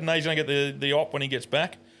and he's he's going to get the op when he gets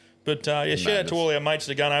back. But, shout out to all our mates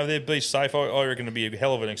that are going over there. Be safe. I reckon it'll be a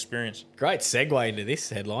hell of an experience. Great segue into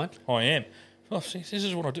this headline. I am. Oh, see, this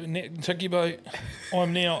is what I do. Takibo,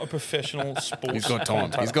 I'm now a professional sports. He's got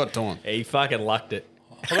time. He's got time. He fucking lucked it.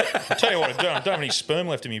 I'll tell you what I do. I don't have any sperm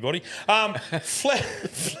left in me body.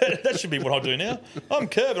 That should be what I do now. I'm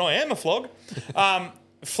Curb and I am a flog.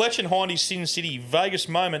 Fletch and Hindy, Sin City, Vegas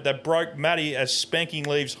moment that broke Matty as Spanking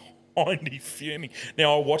leaves Hindy fuming.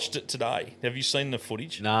 Now, I watched it today. Have you seen the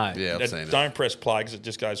footage? No. Yeah, I've seen it. Don't press play because it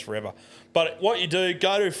just goes forever. But what you do,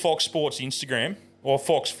 go to Fox Sports Instagram or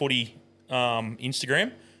Fox Footy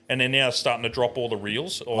Instagram, and they're now starting to drop all the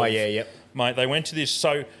reels. Mate, they went to this.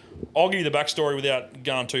 So I'll give you the backstory without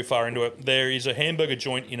going too far into it. There is a hamburger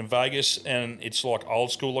joint in Vegas, and it's like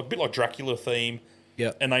old school, like a bit like Dracula theme.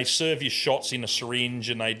 Yeah. And they serve you shots in a syringe,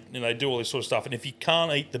 and they do all this sort of stuff. And if you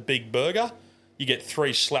can't eat the big burger, you get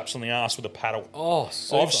 3 slaps on the ass with a paddle. Oh,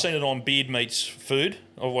 super. I've seen it on Beard Meats Food.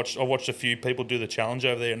 I've watched a few people do the challenge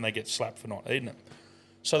over there, and they get slapped for not eating it.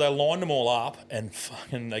 So they lined them all up, and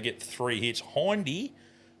fucking they get 3 hits. Hindy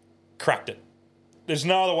cracked it. There's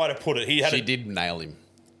no other way to put it. She did nail him.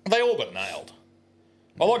 They all got nailed.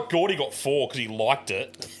 I like Gordy got 4 because he liked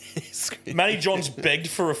it. Matty Johns begged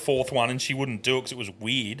for a 4th one, and she wouldn't do it because it was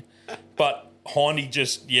weird. But Hindy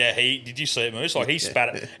just, did you see it, Moose? Like, he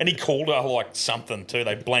spat it, and he called her like something too.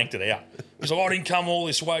 They blanked it out. He's like, I didn't come all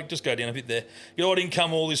this way. Just go down a bit there. I didn't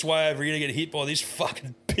come all this way over here to get hit by this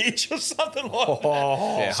fucking bitch or something like that.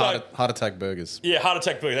 Yeah, heart attack burgers. Yeah, heart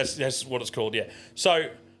attack burgers. That's what it's called, yeah. So,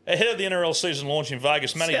 ahead of the NRL season launch in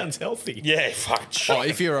Vegas, Matty... Sounds healthy. Yeah, fuck. Oh,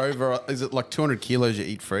 if you're over, is it like 200 kilos you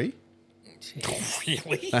eat free?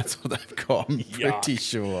 Really? That's what they've got. I'm pretty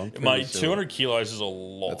sure. Mate, 200 kilos is a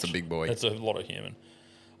lot. That's a big boy. That's a lot of human.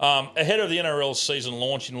 Ahead of the NRL season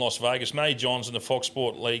launch in Las Vegas, Matty Johns and the Fox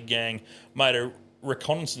Sport League gang made a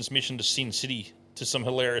reconnaissance mission to Sin City to some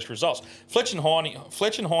hilarious results. Fletch and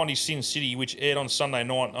Hindy Sin City, which aired on Sunday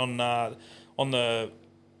night on the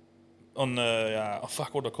what do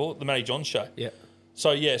I call it? The Matty Johns show. Yeah.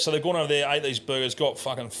 So they've gone over there, ate these burgers, got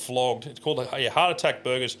fucking flogged. It's called heart attack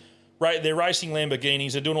burgers. They're racing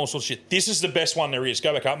Lamborghinis. They're doing all sorts of shit. This is the best one there is.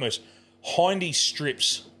 Go back up, Moose. Hindy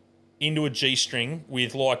strips into a G-string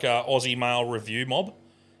with like a Aussie male review mob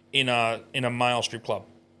in a male strip club.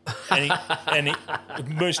 And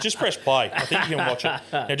Moose, just press play. I think you can watch it.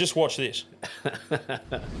 Now just watch this.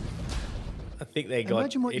 I think they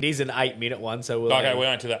got... It is an 8-minute one, so we'll... Okay, we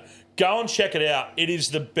won't do that. Go and check it out. It is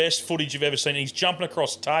the best footage you've ever seen. He's jumping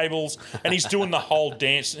across tables and he's doing the whole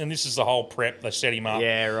dance. And this is the whole prep. They set him up.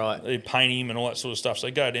 Yeah, right. They paint him and all that sort of stuff. So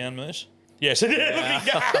go down, Moose. Yes, look at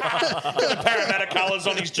the Parramatta colours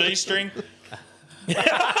on his G-string. You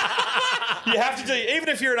have to do, even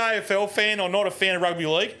if you're an AFL fan or not a fan of rugby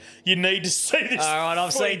league, you need to see this. All right,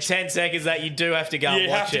 I've seen 10 seconds that you do have to go and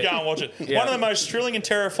watch it. You have to go and watch it. Yeah. One of the most thrilling and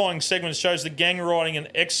terrifying segments shows the gang riding an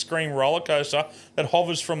X-Scream roller coaster that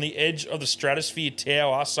hovers from the edge of the Stratosphere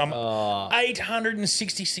Tower some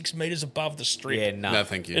 866 metres above the strip. Yeah, no,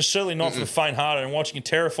 thank you. It's certainly not for the faint-hearted, and watching a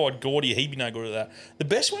terrified Gordy, he'd be no good at that. The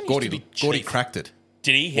best one used to be Gordy Chief. cracked it.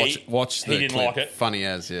 Did he? Watch the he didn't clip. like it. Funny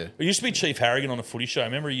as, yeah. It used to be Chief Harrigan on the footy show.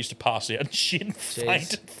 Remember he used to pass out and shit and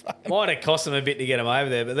faint. Might have cost them a bit to get them over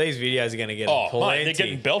there, but these videos are going to get them plenty. Mate, they're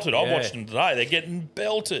getting belted. I watched them today. They're getting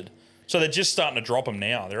belted. So they're just starting to drop them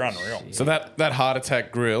now. They're unreal. So that heart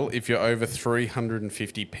attack grill, if you're over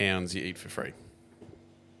 350 pounds, you eat for free.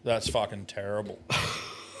 That's fucking terrible.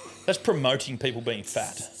 That's promoting people being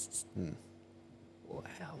fat. Wow.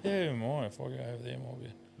 Yeah, my if I go over there, might be.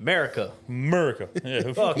 America.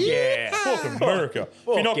 Yeah. Fuck yeah. Fucking America. If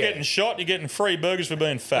you're not yeah. getting shot, you're getting free burgers for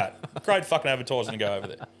being fat. Great fucking advertising to go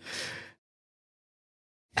over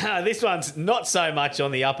there. This one's not so much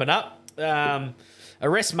on the up and up.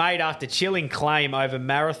 Arrest made after chilling claim over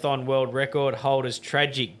marathon world record holder's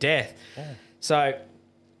tragic death. Oh. So,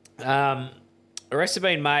 arrests have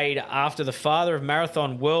been made after the father of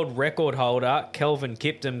marathon world record holder Kelvin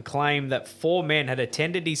Kiptum claimed that 4 men had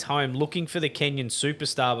attended his home looking for the Kenyan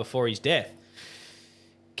superstar before his death.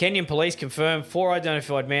 Kenyan police confirmed 4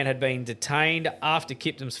 identified men had been detained after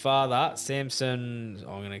Kiptum's father, Samson,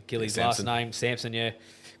 I'm going to kill his last name, Samson, yeah,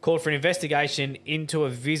 called for an investigation into a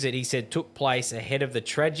visit he said took place ahead of the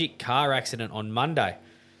tragic car accident on Monday.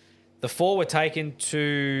 The 4 were taken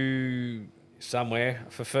to somewhere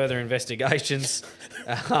for further investigations.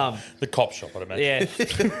 The cop shop, I'd imagine. Yeah.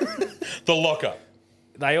 The lockup.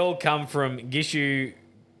 They all come from Gishu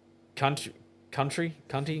County. County.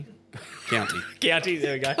 County,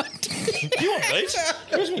 there we go. Do you want these?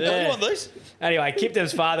 Excuse me, do you want these? Anyway,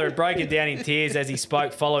 Kiptum's father had broken down in tears as he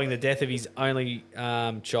spoke following the death of his only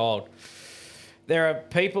child. There are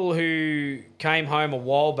people who came home a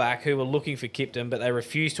while back who were looking for Kiptum, but they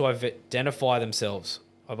refused to identify themselves.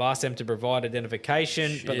 I've asked them to provide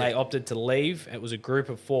identification, but they opted to leave. It was a group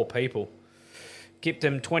of 4 people.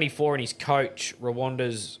 Kiptum, 24, and his coach,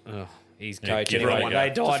 Rwanda's... his coach. Anyway,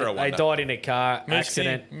 they died in a car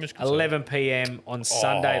accident 11 p.m. on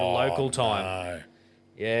Sunday local time. No.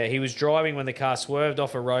 Yeah, he was driving when the car swerved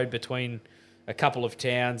off a road between a couple of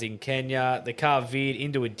towns in Kenya. The car veered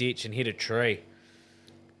into a ditch and hit a tree.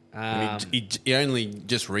 He only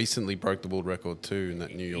just recently broke the world record too in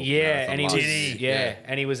that New York marathon.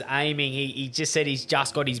 And he was aiming. He just said he's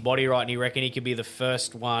just got his body right, and he reckoned he could be the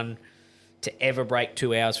first one to ever break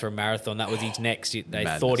 2 hours for a marathon. That was his next. They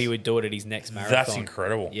thought he would do it at his next marathon. That's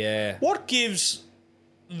incredible. Yeah. What gives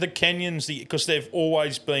the Kenyans because they've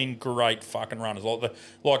always been great fucking runners. The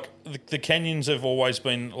Kenyans have always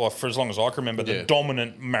been, for as long as I can remember, the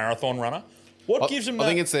dominant marathon runner. What gives them? I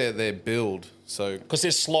think it's their build. So because they're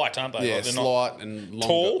slight, aren't they? Yeah, like they're slight and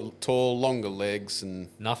longer, tall, longer legs, and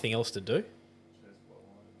nothing else to do. What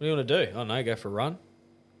do you want to do? Oh no, go for a run.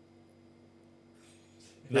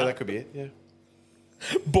 Yeah, that could be it. Yeah.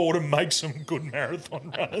 Boredom makes some good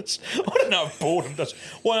marathon runners. I don't know if boredom does.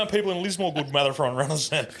 Why aren't people in Lismore good marathon runners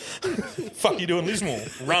then? Fuck you doing Lismore?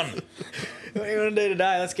 Run. What do you want to do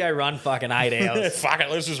today? Let's go run fucking 8 hours. Fuck it,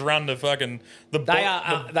 let's just run to fucking...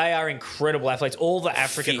 They are incredible athletes. All the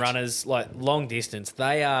African runners, like long distance,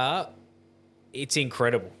 it's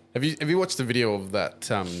incredible. Have you watched the video of that,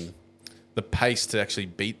 the pace to actually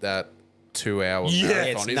beat that 2 hour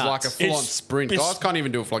marathon? It's like a full-on sprint. Guys can't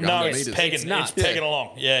even do it for like 100 metres. It's pegging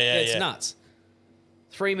along. Yeah. It's nuts.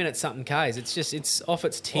 3 minutes something Ks. It's off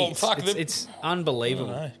its tits. It's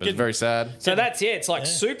unbelievable. But it's very sad. So it's like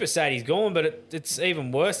super sad he's gone, but it's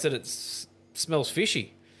even worse that it smells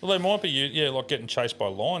fishy. Well, they might be, like getting chased by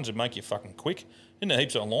lions and make you fucking quick. Isn't there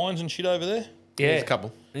heaps of lions and shit over there? Yeah. There's a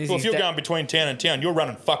couple. Well, if you're going between town and town, you're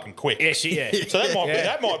running fucking quick. Yeah. So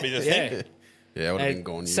that might be the thing. Yeah, I would have been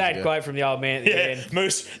gone. Sad quote from the old man at the end.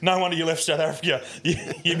 Moose, no wonder you left South Africa.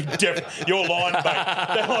 You're lying, mate.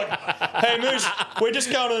 They're like, hey, Moose, we're just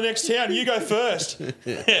going to the next town. You go first.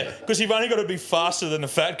 Yeah, because you've only got to be faster than the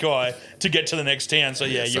fat guy to get to the next town. So,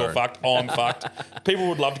 you're fucked. I'm fucked. People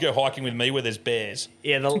would love to go hiking with me where there's bears.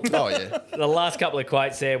 Yeah, the last couple of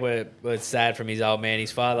quotes there were sad from his old man.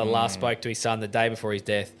 His father last spoke to his son the day before his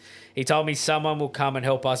death. He told me someone will come and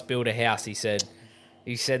help us build a house, he said.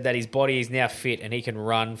 He said that his body is now fit and he can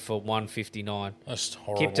run for 159. That's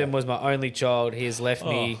horrible. Kiptum was my only child. He has left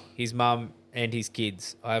me, his mum, and his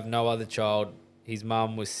kids. I have no other child. His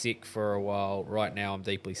mum was sick for a while. Right now, I'm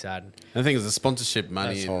deeply saddened. And the thing is, the sponsorship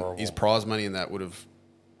money and his prize money and that would have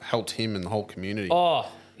helped him and the whole community.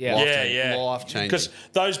 Oh, yeah. Life-changing. Because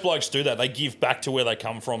those blokes do that. They give back to where they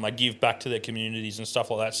come from. They give back to their communities and stuff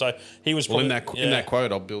like that. So he was in that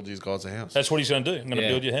quote, I'll build these guys a house. That's what he's going to do. I'm going to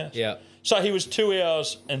build your house. Yeah. So he was 2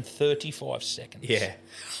 hours and 35 seconds. Yeah.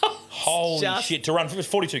 Holy shit. To run, it was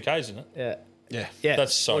 42 Ks, isn't it? Yeah.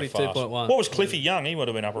 That's so 42.1. fast. What was Cliffy Young? He would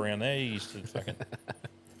have been up around there. He used to fucking...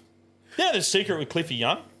 Yeah, the secret with Cliffy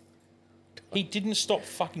Young, he didn't stop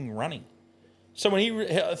fucking running. So when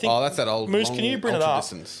I think... Oh, that's that old Moose, can you bring it up?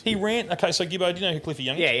 Distance. He ran... Okay, so Gibbo, do you know who Cliffy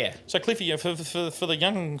Young is? Yeah. So Cliffy, for the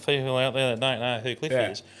young people out there that don't know who Cliffy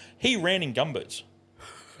is, he ran in gumboots.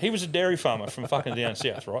 He was a dairy farmer from fucking down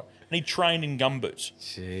south, right? And he trained in gumboots.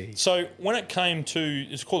 Jeez. So when it came to...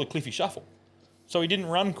 It's called a Cliffy Shuffle. So he didn't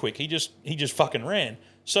run quick. He just fucking ran.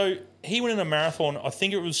 So he went in a marathon. I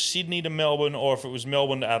think it was Sydney to Melbourne, or if it was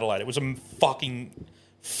Melbourne to Adelaide. It was a fucking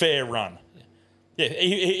fair run. Yeah,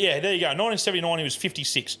 there you go. 1979, he was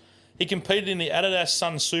 56. He competed in the Adidas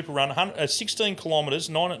Sun Super Run, 16 kilometres,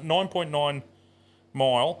 9.9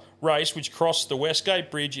 mile race, which crossed the Westgate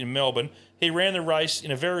Bridge in Melbourne. He ran the race in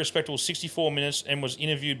a very respectable 64 minutes and was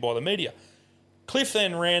interviewed by the media. Cliff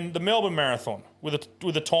then ran the Melbourne Marathon with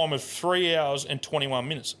a time of 3 hours and 21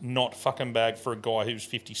 minutes. Not fucking bad for a guy who's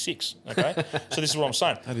 56, okay? So this is what I'm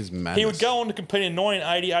saying. That is madness. He would go on to compete in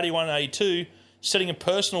 1980, 81, 82, setting a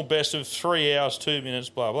personal best of 3 hours, 2 minutes,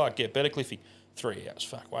 blah, blah. Get better, Cliffy. 3 hours.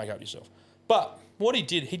 Fuck, wake up yourself. But what he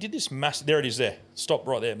did this massive... There it is there. Stop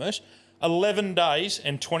right there, Moose. 11 days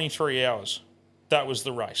and 23 hours. That was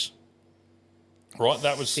the race. Right?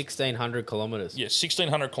 That was... 1,600 kilometres. Yeah,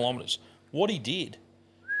 1,600 kilometres. What he did,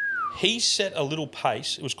 he set a little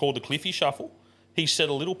pace. It was called the Cliffy Shuffle. He set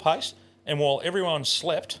a little pace, and while everyone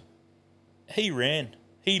slept, he ran.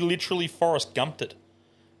 He literally Forrest Gumped it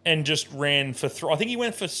and just ran for... I think he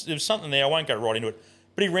went for... There's something there. I won't go right into it.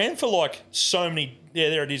 But he ran for like so many... Yeah,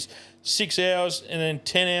 there it is. 6 hours and then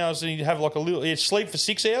 10 hours, and he'd have like a little... He'd sleep for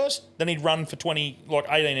 6 hours, then he'd run for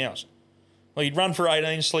 18 hours. Like he'd run for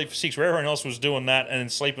 18, sleep for 6, where everyone else was doing that and then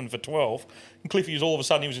sleeping for 12. And Cliffy was all of a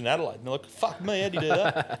sudden, he was in Adelaide. And they're like, fuck me, how'd you do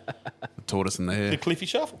that? The tortoise in the hair. The Cliffy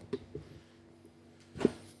Shuffle.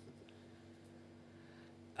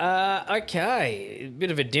 Okay, a bit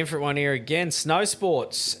of a different one here again. Snow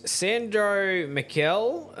sports. Sandro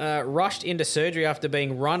Mikel rushed into surgery after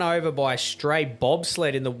being run over by a stray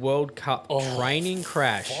bobsled in the World Cup training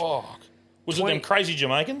crash. Fuck. Was it them crazy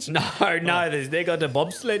Jamaicans? No, they got the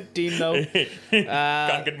bobsled team though.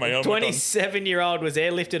 Can't get my helmet on. 27-year-old was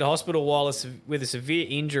airlifted to hospital with a severe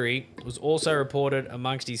injury. Was also reported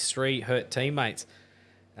amongst his 3 hurt teammates.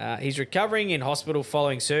 He's recovering in hospital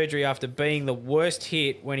following surgery after being the worst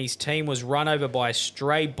hit when his team was run over by a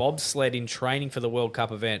stray bobsled in training for the World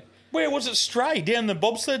Cup event. Where was it stray? Down the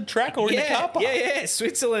bobsled track or in the car park? Yeah.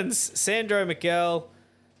 Switzerland's Sandro Mikel,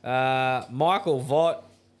 Michael Vaught,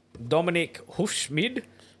 Dominic Hufschmid,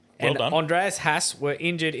 and Andreas Haas were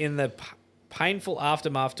injured in the painful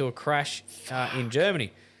aftermath to a crash in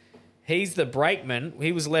Germany. He's the brakeman.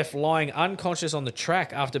 He was left lying unconscious on the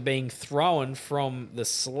track after being thrown from the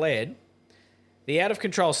sled. The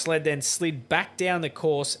out-of-control sled then slid back down the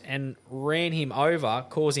course and ran him over,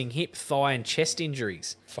 causing hip, thigh, and chest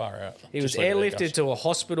injuries. Far out. He was airlifted to a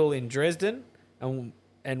hospital in Dresden and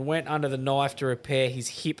went under the knife to repair his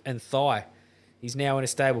hip and thigh. He's now in a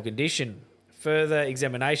stable condition. Further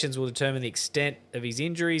examinations will determine the extent of his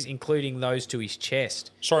injuries, including those to his chest.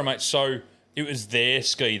 Sorry, mate. So it was their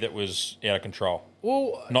ski that was out of control,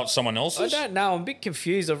 well, not someone else's? I don't know. I'm a bit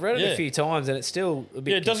confused. I've read it a few times, and it's still a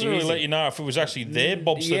bit confusing. It doesn't really let you know if it was actually their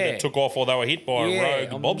bobsled that took off or they were hit by a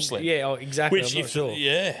rogue bobsled. Yeah, exactly. I'm not sure.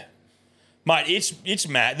 Yeah. Mate, it's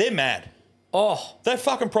mad. They're mad. Oh. They're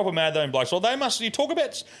fucking proper mad, though, blokes. Well, they must... You talk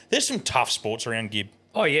about... There's some tough sports around Gib.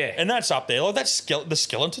 Oh, yeah. And that's up there. Like that's the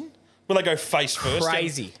skeleton, where they go face first.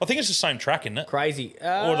 Crazy. I think it's the same track, isn't it? Crazy. Or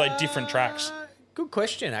are they different tracks? Good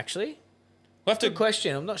question, actually. We'll have Good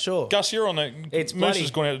question. I'm not sure. Gus, you're on the... It's Moose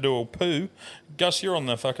has gone out to do a poo. Gus, you're on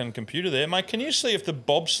the fucking computer there. Mate, can you see if the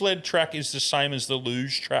bobsled track is the same as the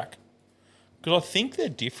luge track? Because I think they're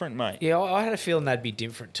different, mate. Yeah, I had a feeling they'd be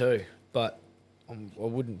different too, but I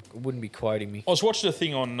wouldn't be quoting me. I was watching a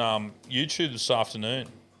thing on YouTube this afternoon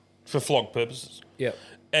for vlog purposes. Yep.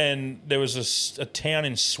 And there was a town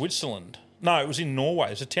in Switzerland. No, it was in Norway.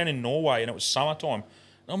 It was a town in Norway, and it was summertime.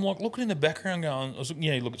 And I'm like looking in the background going,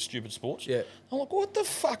 you look at stupid sports. Yeah. I'm like, what the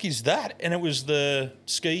fuck is that? And it was the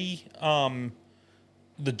ski,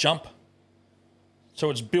 the jump. So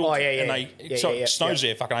it's built, and it snows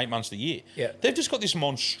there fucking 8 months of the year. Yeah. They've just got this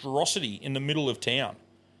monstrosity in the middle of town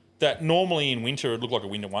that normally in winter it'd look like a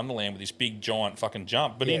winter wonderland with this big giant fucking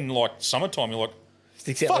jump. But in like summertime, you're like,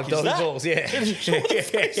 sticks out like dolly balls, what the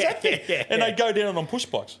fuck is that thing? And they go down on push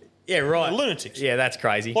bikes. Yeah, right. They're lunatics. Yeah, that's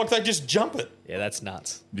crazy. Like they just jump it. Yeah, that's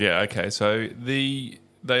nuts. Yeah, okay. So they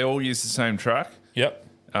all use the same track. Yep.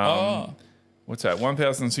 What's that?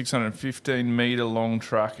 1,615 metre long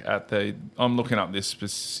track at the... I'm looking up this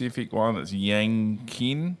specific one. That's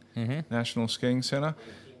Yangqin National Skiing Centre.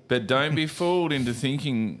 But don't be fooled into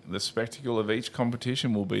thinking the spectacle of each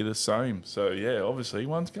competition will be the same. So, yeah, obviously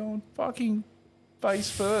one's going fucking face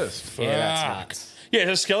first. Yeah, that's nuts. Yeah,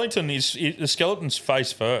 the skeleton's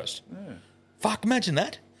face first. Yeah. Fuck, imagine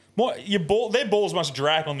that. Their balls must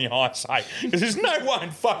drag on the ice, hey? Because there's no way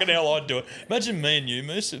in fucking hell I'd do it. Imagine me and you,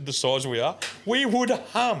 Moose, the size we are. We would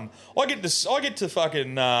hum. I get to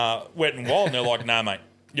fucking Wet and Wild, and they're like, nah, mate,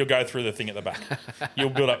 you'll go through the thing at the back.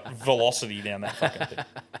 You'll build up velocity down that fucking thing.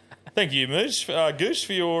 Thank you, Moose. Goose,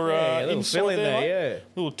 for your little fill in there,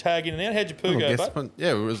 little tag in and out. How'd your poo go, bud?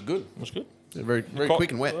 Yeah, it was good. It was good. Yeah, very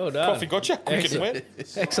quick and wet. Well done. Coffee got you? Quick and wet?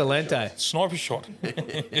 Excellente. Sniper shot.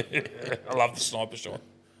 I love the sniper shot.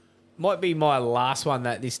 Might be my last one,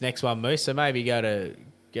 this next one, Moose, so maybe go to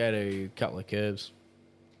a couple of curbs.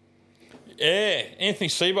 Yeah, Anthony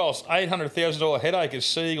Seabold's $800,000 headache as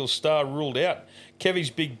Sea Eagles star ruled out. Kevy's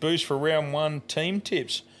big boost for round one team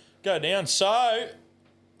tips. Go down. So,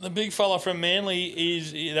 the big fella from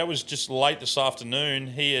Manly that was just late this afternoon.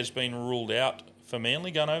 He has been ruled out for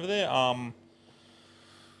Manly going over there.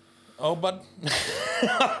 Oh, bud.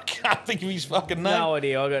 I can't think of his fucking name. No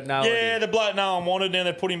idea. I got no idea. Yeah, the bloke no one wanted. Now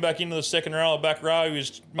they put him back into the second row, back row. He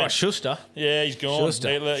was Schuster. Yeah, he's gone. Schuster.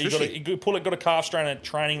 He got a calf strain at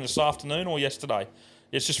training this afternoon or yesterday.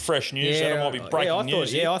 It's just fresh news. Yeah, That might be breaking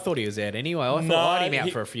news. I thought he was out anyway. I thought I'd him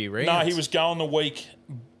out for a few rounds. No, he was going the week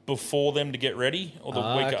before them to get ready, or the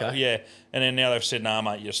week. Okay. Yeah, and then now they've said, "Nah,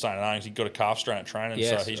 mate, you're staying at home." He's got a calf strain at training,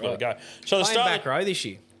 Yes, so he's right. got to go. So the Playing start back row this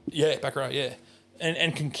year. Yeah, back row. Yeah.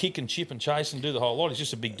 And can kick and chip and chase and do the whole lot. He's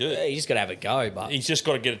just a big dude. Yeah, you just got to have a go, but He's just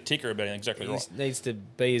got to get a ticker about it. Exactly he right. needs to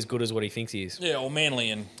be as good as what he thinks he is. Yeah, well,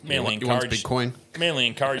 Manly and He wants encourage. big coin. Manly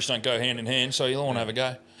and courage don't go hand in hand, so you'll want to have a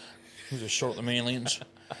go. Here's a shot at the Manlians.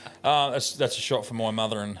 That's a shot for my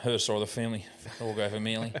mother and her side of the family. They'll go for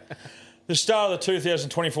Manly. The start of the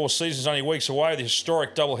 2024 season is only weeks away. The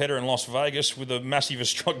historic doubleheader in Las Vegas with a massive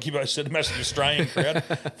Gibbo said a massive Australian crowd.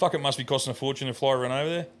 Fuck, it must be costing a fortune to fly around over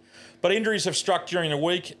there. But injuries have struck during the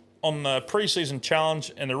week on the pre-season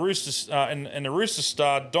challenge, and the Roosters and the Roosters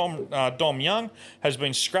star Dom Young has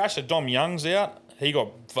been scratched. So Dom Young's out. He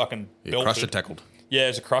got fucking belted. Crusher tackled. Yeah,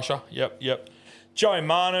 it's a crusher. Yep. Joey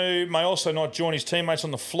Manu may also not join his teammates on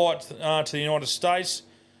the flight to the United States,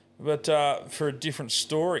 but for a different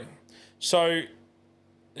story. So,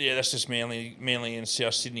 yeah, that's just Manly and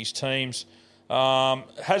South Sydney's teams. Go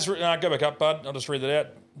back up, bud. I'll just read that out.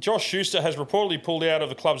 Josh Schuster has reportedly pulled out of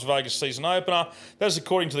the club's Vegas season opener. That is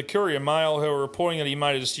according to the Courier Mail, who are reporting that he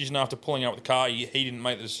made a decision after pulling out with the car. He didn't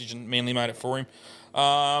make the decision. Manly made it for him.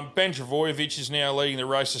 Ben Travojevic is now leading the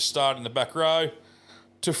race to start in the back row.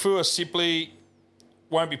 Tafua Sipley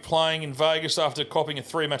won't be playing in Vegas after copping a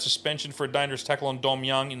 3-match suspension for a dangerous tackle on Dom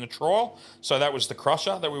Young in the trial. So that was the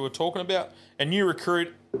crusher that we were talking about. A new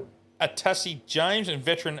recruit, Atassi James, and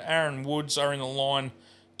veteran Aaron Woods are in the line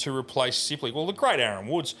to replace Sipley. Well, the great Aaron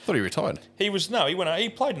Woods. I thought he retired. He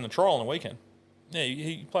played in the trial on the weekend. Yeah,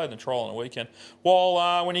 he played in the trial on the weekend.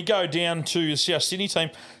 While when you go down to the South Sydney team,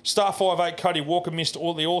 star 5'8" Cody Walker missed the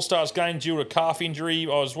All-Stars game due to a calf injury.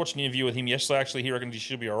 I was watching an interview with him yesterday. Actually, he reckons he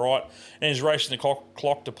should be all right. And he's racing the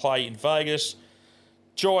clock to play in Vegas.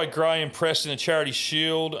 Jai Gray impressed in the Charity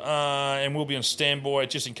Shield and will be on standby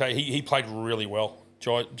just in case. He played really well.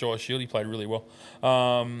 Jai Shield, he played really well.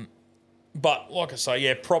 But like I say,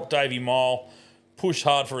 yeah, prop Davey Mile. Push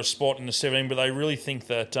hard for a spot in the 17, but they really think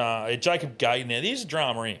that Jacob Gagai. Now, there's a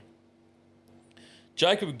drama here.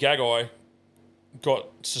 Jacob Gagai got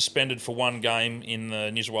suspended for one game in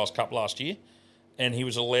the New South Wales Cup last year, and he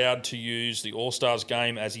was allowed to use the All-Stars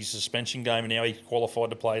game as his suspension game, and now he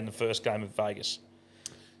qualified to play in the first game of Vegas.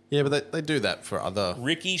 Yeah, but they do that for other...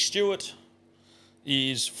 Ricky Stewart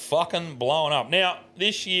is fucking blowing up. Now,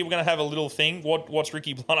 this year we're going to have a little thing. What's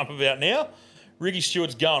Ricky blowing up about now? Ricky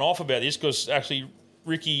Stewart's going off about this because actually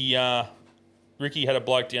Ricky had a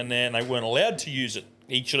bloke down there and they weren't allowed to use it.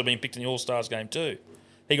 He should have been picked in the All-Stars game too.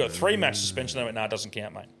 He got a 3-match suspension. They went, no, it doesn't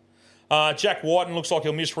count, mate. Jack Whiten looks like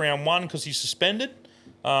he'll miss round 1 because he's suspended.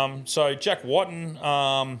 So Jack Whiten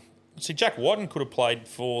could have played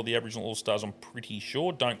for the Aboriginal All-Stars, I'm pretty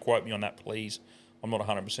sure. Don't quote me on that, please. I'm not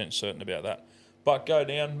 100% certain about that. But go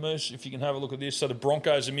down, Moose, if you can have a look at this. So the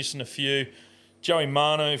Broncos are missing a few. Joey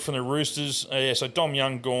Manu from the Roosters. So Dom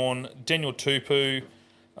Young gone. Daniel Tupu.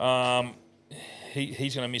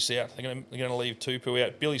 He's going to miss out. They're going to leave Tupu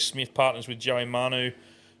out. Billy Smith partners with Joey Manu,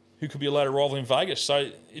 who could be a later rival in Vegas. So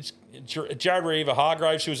it's Jared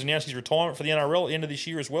Reaver-Hargraves, who has announced his retirement for the NRL at the end of this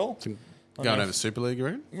year as well. Going over Super League, you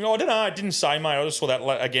reckon? No, I don't know. I didn't say, mate. I just saw that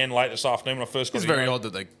again late this afternoon when I first got It's very odd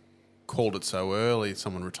that they called it so early.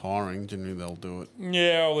 Someone retiring, generally they'll do it.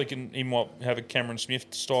 Yeah, well, he might have a Cameron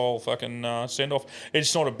Smith style fucking send off.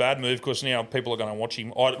 It's not a bad move because now people are going to watch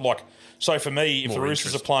him. So for me, if More the Roosters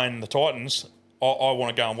interest. are playing the Titans, I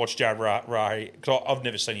want to go and watch Jared Rahe because I've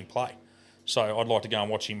never seen him play. So I'd like to go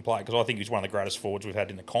and watch him play because I think he's one of the greatest forwards we've had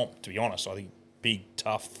in the comp. To be honest, I think big,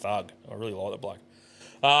 tough thug. I really like that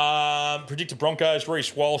bloke. Predicted Broncos.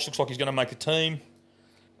 Reece Walsh looks like he's going to make the team.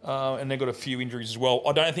 And they've got a few injuries as well.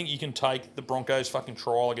 I don't think you can take the Broncos' fucking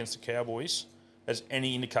trial against the Cowboys as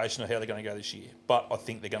any indication of how they're going to go this year. But I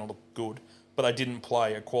think they're going to look good. But they didn't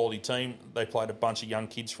play a quality team. They played a bunch of young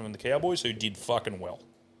kids from the Cowboys who did fucking well.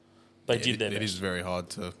 They did their best. It is very hard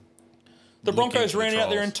to... The Broncos ran out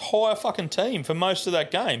their entire fucking team for most of that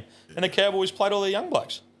game. And the Cowboys played all their young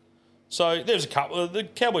blokes. So there's a couple. The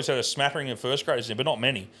Cowboys had a smattering of first graders in, but not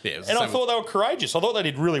many. Yeah, and I thought they were courageous. I thought they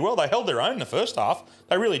did really well. They held their own in the first half.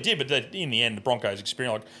 They really did. But in the end, the Broncos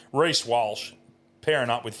experienced like Reece Walsh pairing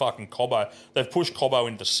up with fucking Cobbo. They've pushed Cobbo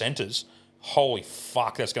into centres. Holy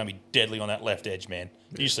fuck, that's going to be deadly on that left edge, man.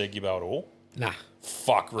 Do you see Gibbo at all? Nah.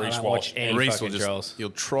 Fuck Reece Walsh. Reece will he'll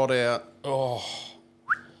trot out. Oh.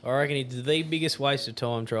 I reckon it's the biggest waste of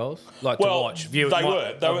time, Trolls. Like Well, to watch. they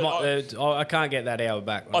were. I can't get that hour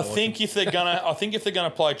back. I think if they're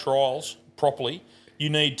gonna play trials properly, you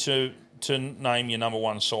need to name your number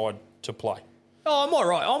one side to play. Oh, I'm all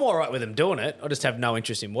right. I'm all right with them doing it. I just have no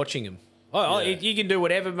interest in watching them. You can do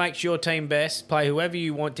whatever makes your team best. Play whoever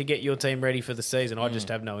you want to get your team ready for the season. I just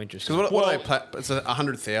have no interest. Because what they play, it's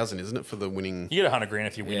 100,000, isn't it, for the winning? You get 100 grand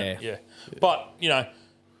if you win it. Yeah. But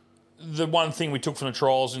the one thing we took from the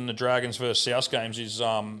trials in the Dragons versus South games is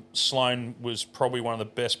Sloane was probably one of the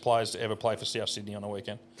best players to ever play for South Sydney on the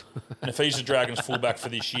weekend. And if he's the Dragons fullback for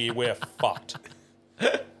this year, we're fucked.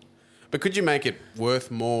 But could you make it worth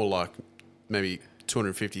more, like maybe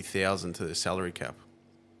 250,000 to the salary cap?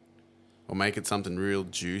 Or make it something real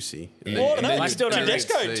juicy. And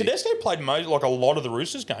Tedesco played like a lot of the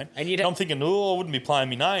Roosters game. And I'm thinking, I wouldn't be playing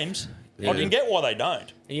me names. I can get why they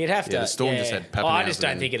don't. And you'd have to. The Storm just had Pappenhausen. I just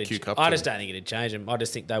don't think it'd change them. I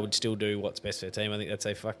just think they would still do what's best for their team. I think they'd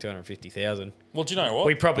say fuck 250,000. Well, do you know what?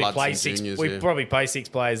 We probably pay six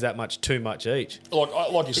players that much too much each.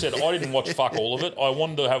 Like you said, I didn't watch fuck all of it. I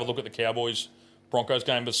wanted to have a look at the Cowboys Broncos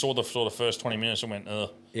game, but saw the sort of first 20 minutes and went,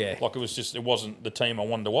 ugh. Yeah. Like it wasn't the team I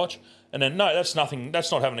wanted to watch. And then, no, that's nothing.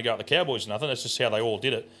 That's not having to go at the Cowboys or nothing. That's just how they all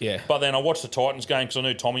did it. Yeah. But then I watched the Titans game because I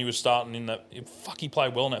knew Tommy was starting in the. He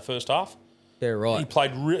played well in that first half. Yeah, right. He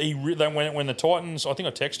played. When the Titans, I think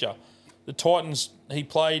I text you, the Titans. He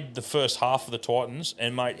played the first half of the Titans,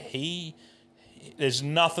 and mate, there's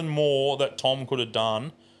nothing more that Tom could have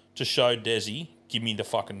done to show Desi, give me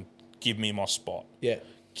my spot. Yeah.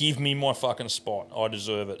 Give me my fucking spot. I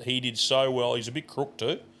deserve it. He did so well. He's a bit crook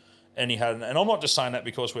too, and and I'm not just saying that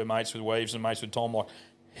because we're mates with Weaves and mates with Tom. Like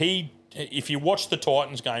if you watch the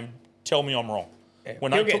Titans game, tell me I'm wrong. Yeah.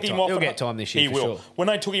 When they took him off, he'll get time this year. He will. Sure. When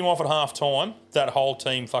they took him off at half time, that whole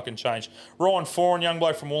team fucking changed. Ryan Foran, young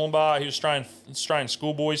bloke from Wollongbar, he was Australian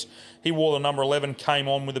schoolboys. He wore the number 11, came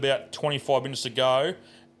on with about 25 minutes to go,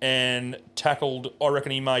 and tackled. I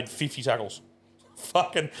reckon he made 50 tackles.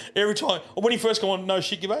 Fucking every time. When he first came on, no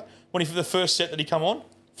shit, Gibbo. When the first set that he come on,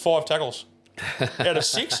 5 tackles. Out of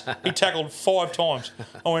 6, he tackled 5 times.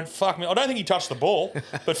 I went, fuck me. I don't think he touched the ball,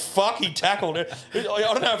 but fuck, he tackled it. I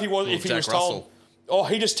don't know if he was told. Oh,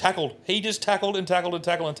 he just tackled. He just tackled and tackled and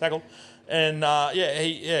tackled and tackled. And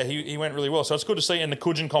he went really well. So it's good to see. And the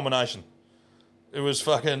Coogin combination. It was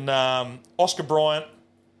fucking Oscar Bryant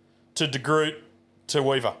to De Groot to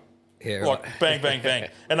Weaver. Yeah, right. Like bang, bang, bang.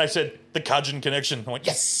 And they said the Coogin connection. I went,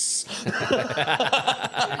 yes.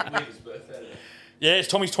 Yeah, it's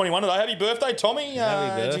Tommy's 21 today. Happy birthday, Tommy.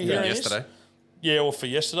 Happy birthday. Did you hear yesterday. Yeah, or for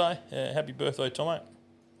yesterday. Yeah, happy birthday, Tommy.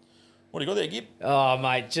 What do you got there, Gib? Oh,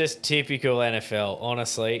 mate, just typical NFL,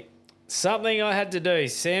 honestly. Something I had to do.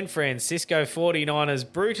 San Francisco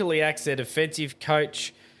 49ers brutally axed their defensive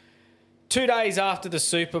coach 2 days after the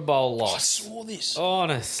Super Bowl loss. I saw this.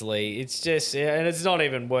 Honestly, it's just, and it's not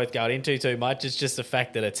even worth going into too much. It's just the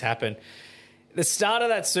fact that it's happened. The start of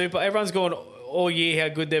that everyone's gone all year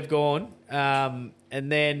how good they've gone. And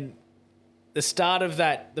then the start of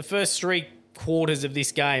that, the first 3 quarters of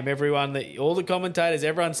this game, all the commentators,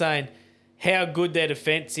 everyone's saying how good their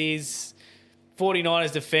defense is.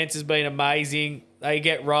 49ers defense has been amazing. They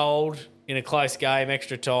get rolled in a close game,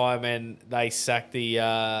 extra time, and they sack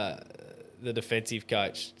the defensive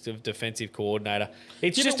coach, the defensive coordinator.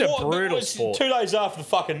 It's just a brutal sport. 2 days after the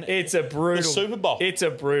fucking the Super Bowl. It's a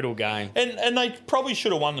brutal game. And they probably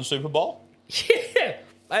should have won the Super Bowl. Yeah.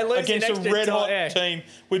 They lose against a red-hot team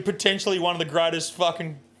with potentially one of the greatest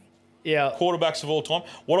fucking quarterbacks of all time.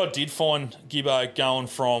 What I did find, Gibbo, going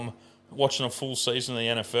from watching a full season of the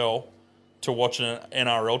NFL to watching an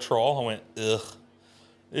NRL trial, I went, ugh.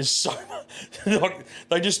 There's so like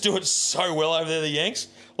they just do it so well over there, the Yanks.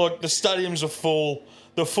 Like the stadiums are full,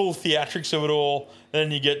 the full theatrics of it all.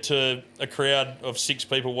 Then you get to a crowd of 6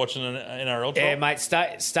 people watching an NRL trial. Yeah, mate.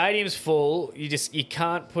 Stadium's full. You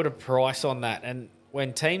can't put a price on that. And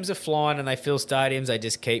when teams are flying and they fill stadiums, they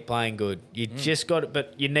just keep playing good. You just got it,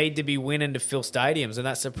 but you need to be winning to fill stadiums, and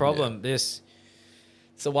that's the problem. Yeah. It's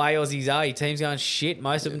the way Aussies are. Your team's going shit.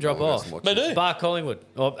 Most of them drop off. They do. Bar Collingwood.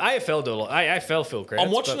 Or AFL do a lot. AFL fill crowds.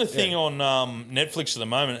 I'm watching a thing on Netflix at the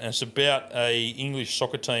moment, and it's about a English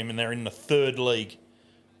soccer team, and they're in the 3rd league.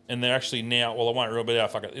 And they're actually now, well, I won't reveal,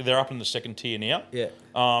 but they're up in the 2nd tier now. Yeah.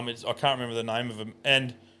 I can't remember the name of them.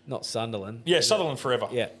 And not Sunderland. Yeah, Sutherland forever.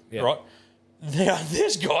 Yeah. Right?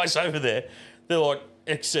 There's guys over there. They're like,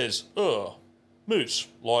 X says, Moose,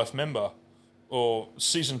 life member, or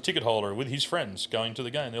season ticket holder with his friends going to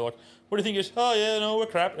the game. They're like, what do you think is? Oh, yeah, no, we're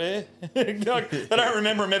crap. Yeah. They don't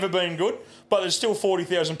remember him ever being good, but there's still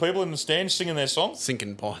 40,000 people in the stands singing their song.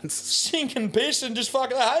 Sinking pints. Sinking piss and just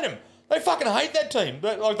fucking, they hate him. They fucking hate that team.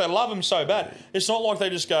 They love them so bad. It's not like they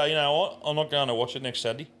just go, you know what, I'm not going to watch it next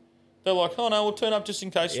Saturday. They're like, oh no, we'll turn up just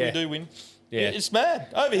in case we do win. Yeah. It's mad.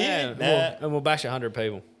 Over here, and we'll bash 100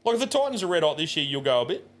 people. Like if the Titans are red hot this year, you'll go a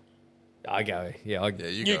bit. I go, you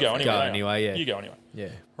go anyway. Yeah. You go anyway. Yeah.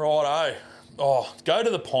 Righto. Oh, go to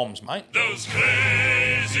the Poms, mate. Those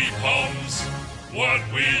crazy Poms. What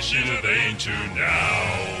wish are they to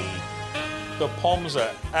now? The Poms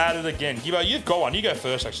are at it again. Gibbo, you've got one. You go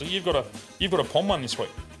first, actually. You've got a Pom one this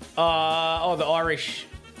week. The Irish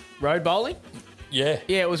road bowling? Yeah.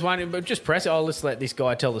 Yeah, it was one, but just press it. Oh, let's let this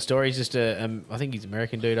guy tell the story. He's just I think he's an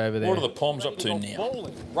American dude over there. What are the Poms up to now?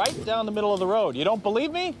 Bowling right down the middle of the road. You don't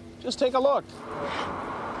believe me? Just take a look.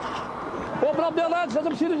 Open up there, lads. Let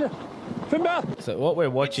them see the fin back. So what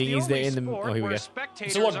we're watching is there in the... Oh, here we go. It's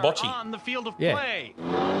like bocce. On the field of play.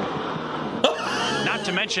 Not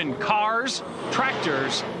to mention cars,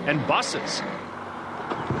 tractors, and buses.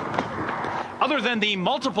 Other than the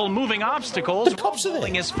multiple moving obstacles,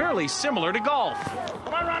 bowling is fairly similar to golf.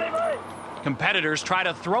 Come on, Ronnie, boy. Competitors try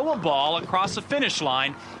to throw a ball across the finish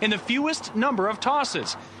line in the fewest number of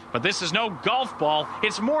tosses. But this is no golf ball.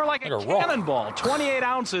 It's more like a cannonball, 28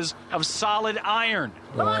 ounces of solid iron.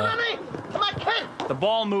 Come on, Ronnie! Come on, kid! The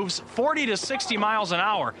ball moves 40 to 60 miles an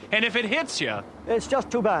hour, and if it hits you... It's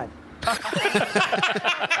just too bad.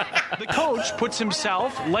 The coach puts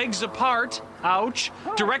himself, legs apart, ouch,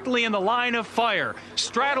 directly in the line of fire,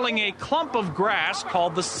 straddling a clump of grass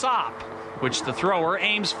called the sop, which the thrower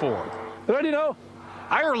aims for. Ready now?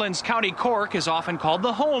 Ireland's County Cork is often called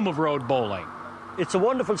the home of road bowling. It's a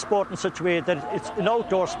wonderful sport in such a way that it's an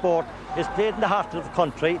outdoor sport. It's played in the heart of the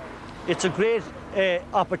country. It's a great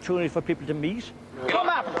opportunity for people to meet. Come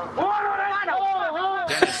on!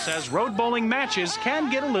 Dennis says road bowling matches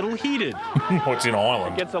can get a little heated. What's in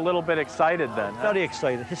Ireland? It gets a little bit excited then. Very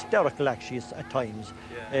excited. Hysterical, actually, at times.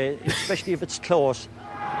 Especially if it's close.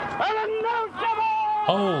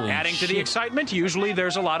 Holy Adding to the excitement, usually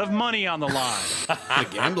there's a lot of money on the line.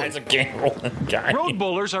 It's a gamble. Road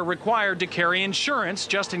bowlers are required to carry insurance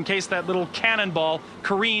just in case that little cannonball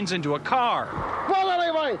careens into a car.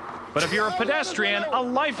 But if you're a pedestrian, a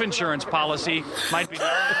life insurance policy might be...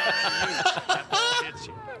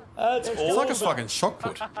 That's It's like a fucking shot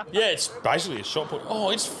put. Yeah, it's basically a shot put.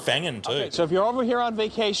 Oh, it's fanging too. Okay, so if you're over here on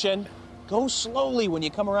vacation, go slowly when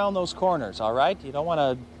you come around those corners, all right? You don't want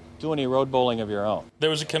to do any road bowling of your own.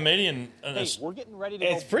 There was a comedian... Hey, we're getting ready to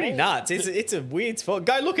It's pretty nuts. It's a weird sport.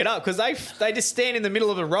 Go look it up because they just stand in the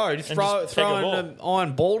middle of the road throwing an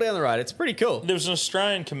iron ball down the road. It's pretty cool. There was an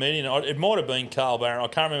Australian comedian. It might have been Carl Barron. I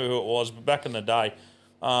can't remember who it was, but back in the day,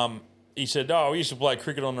 he said, we used to play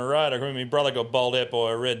cricket on the road. I remember my brother got bowled out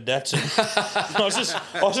by a red Datsun. I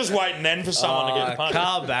was just waiting then for someone to get punched.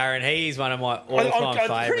 Carl Barron, he's one of my all-time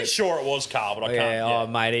favourites. I'm pretty sure it was Carl, but I can't. Yeah, oh,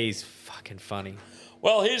 mate, he's fucking funny.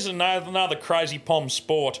 Well, here's another crazy Pom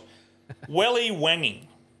sport, welly wanging.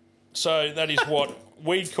 So that is what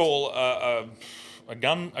we'd call a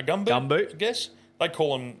gun boot. Gun boot, I guess they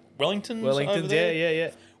call them Wellingtons. Wellingtons, yeah.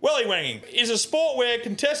 Welly wanging is a sport where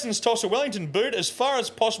contestants toss a Wellington boot as far as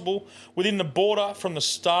possible within the border from the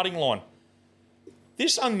starting line.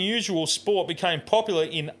 This unusual sport became popular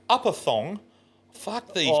in Upper Thong.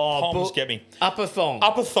 Fuck these Poms get me. Upper Thong.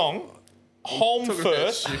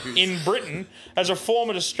 Holmfirth in Britain as a form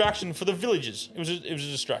of distraction for the villagers. It was a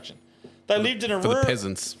distraction. They lived in a rural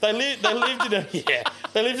peasants. They lived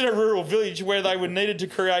in a rural village where they were needed to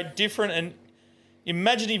create different and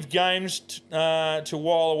imaginative games to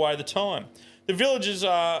while away the time. The village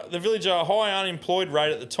are a high unemployed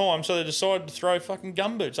rate at the time, so they decided to throw fucking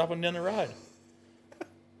gumboots up and down the road.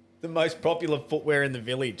 The most popular footwear in the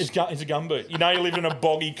village. It's a gumboot. You know, you live in a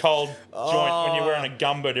boggy, cold joint when you're wearing a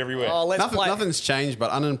gumboot everywhere. Oh, Nothing's changed,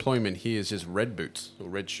 but unemployment here is just red boots or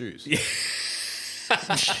red shoes.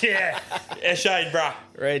 Yeah. Shade, bruh.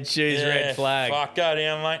 Red shoes, red flag. Fuck, go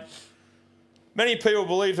down, mate. Many people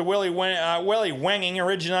believe the welly wanging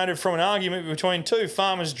originated from an argument between two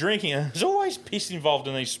farmers drinking. There's always piss involved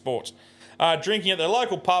in these sports. Drinking at their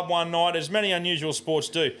local pub one night, as many unusual sports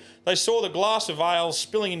do. They saw the glass of ale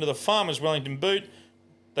spilling into the farmer's Wellington boot.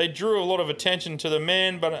 They drew a lot of attention to the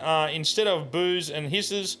man, but instead of boos and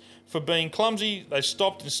hisses for being clumsy, they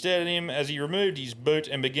stopped and stared at him as he removed his boot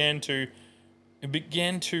and began to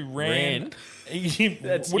ran. You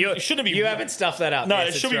haven't stuffed that up. No,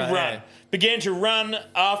 yes, it should be right, run. Yeah. Began to run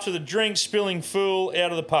after the drink spilling fool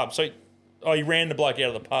out of the pub. So, he ran the bloke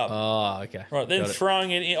out of the pub. Oh, okay. Right, then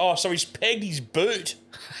throwing it in. Oh, so he's pegged his boot.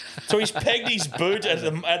 So he's pegged his boot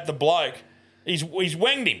at the bloke. He's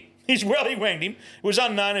wanged him. He's welly wanged him. It was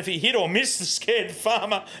unknown if he hit or missed the scared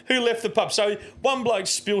farmer who left the pub. So one bloke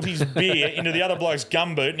spilled his beer into the other bloke's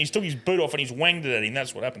gumboot and he's took his boot off and he's wanged it at him.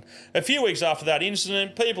 That's what happened. A few weeks after that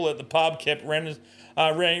incident, people at the pub kept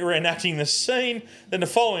reenacting the scene. Then the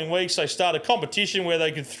following weeks, they started a competition where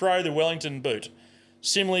they could throw the Wellington boot.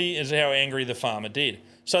 Similarly is how angry the farmer did.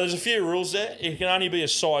 So there's a few rules there. It can only be a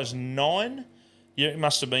size 9. It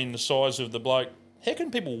must have been the size of the bloke. How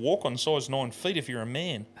can people walk on size 9 feet if you're a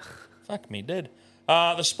man? Fuck me dead.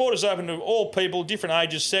 The sport is open to all people, different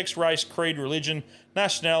ages, sex, race, creed, religion,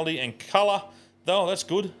 nationality and colour. Oh, that's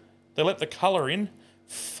good. They let the colour in.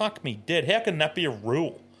 Fuck me dead. How can that be a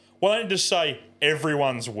rule? Why don't they just say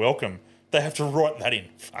everyone's welcome? They have to write that in.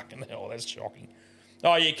 Fucking hell, that's shocking.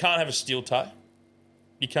 Oh, you can't have a steel toe.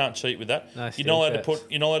 You can't cheat with that. No you're not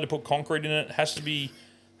allowed to put concrete in it. It has to be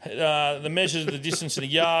the measures of the distance in the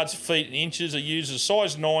yards, feet and inches are used as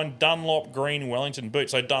size 9 Dunlop green Wellington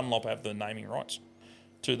boot. So Dunlop have the naming rights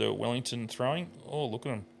to the Wellington throwing. Oh, look at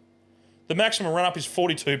them. The maximum run-up is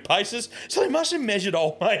 42 paces, so he must have measured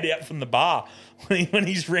old mate out from the bar when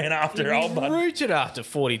he's ran after old mate. Rooted after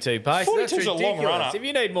 42 paces. 42 is a long run-up. If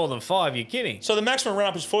you need more than 5, you're kidding. So the maximum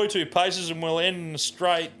run-up is 42 paces and will end in a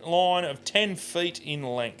straight line of 10 feet in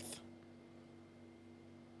length.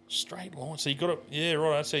 Straight line. So you got to... Yeah,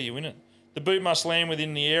 right, that's how you win it. The boot must land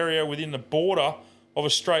within the area, within the border of a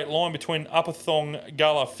straight line between Upper Thong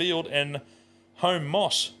Gullah Field and Home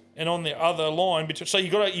Moss. And on the other line, so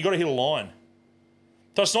you got to hit a line.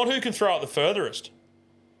 So it's not who can throw it the furthest.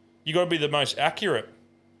 You got to be the most accurate.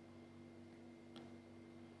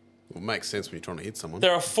 Well, it makes sense when you're trying to hit someone.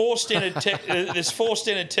 There are 4 standard. There's 4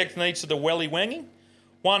 standard techniques of the welly wanging.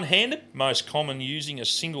 One-handed, most common using a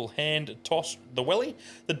single hand to toss the welly.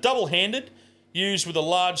 The double-handed, used with a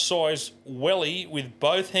large size welly with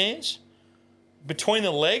both hands. Between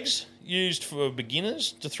the legs, used for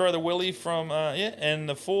beginners to throw the welly from, and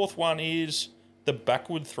the fourth one is the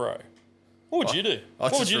backward throw. What would you do?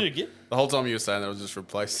 What would you do, Git? The whole time you were saying that, I was just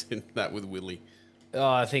replacing that with Willie. Oh,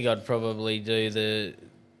 I think I'd probably do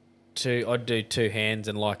I'd do 2 hands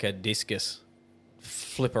and like a discus.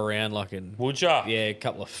 Flip around like an... Would ya? Yeah, a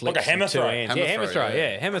couple of flips. Like a hammer throw? Hammer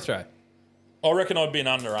throw. I reckon I'd be an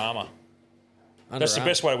Under Armour. That's the Armour.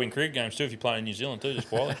 best way to win cricket games too if you're playing in New Zealand too, just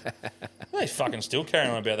quietly. They fucking still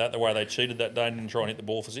carrying on about that, the way they cheated that day and didn't try and hit the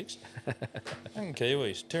ball for 6. Fucking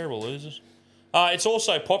Kiwis, terrible losers. It's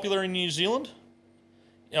also popular in New Zealand.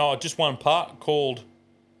 Just one part called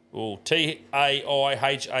Taihape.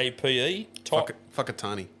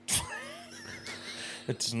 Whakatane.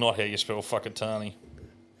 It's not how you spell Whakatane.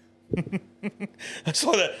 I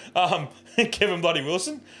saw that Kevin Bloody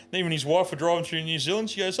Wilson, then when his wife were driving through New Zealand,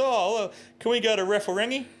 she goes, can we go to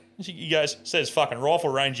Rafflerangi? He goes, says fucking rifle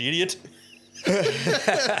range, you idiot.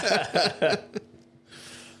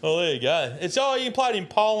 Well, there you go. It's, you play it in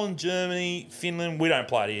Poland, Germany, Finland. We don't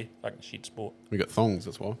play it here. Fucking shit sport. We got thongs,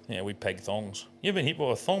 that's why. Yeah, we peg thongs. You ever been hit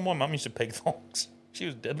by a thong? My mum used to peg thongs. She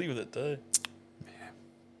was deadly with it too. Yeah.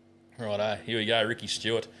 Righto, here we go, Ricky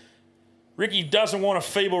Stewart. Ricky doesn't want a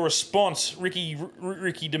feeble response.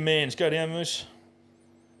 Ricky demands. Go down, Moose.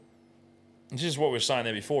 This is what we were saying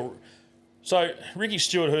there before. So, Ricky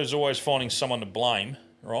Stewart is always finding someone to blame,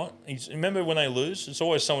 right? Remember when they lose? It's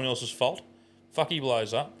always someone else's fault. Fuck, he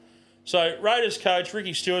blows up. So, Raiders coach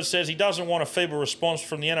Ricky Stewart says he doesn't want a feeble response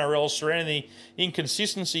from the NRL surrounding the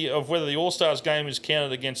inconsistency of whether the All-Stars game is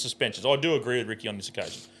counted against suspensions. I do agree with Ricky on this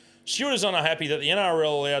occasion. Stewart is unhappy that the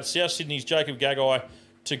NRL allowed South Sydney's Jacob Gagai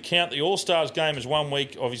to count the All-Stars game as 1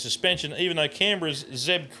 week of his suspension, even though Canberra's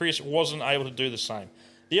Zeb Chris wasn't able to do the same.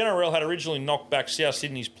 The NRL had originally knocked back South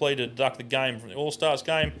Sydney's plea to deduct the game from the All-Stars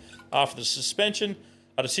game after the suspension,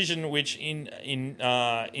 a decision which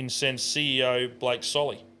incensed CEO Blake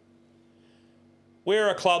Solly. We're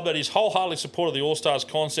a club that is wholeheartedly supported the All-Stars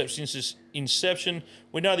concept since its inception.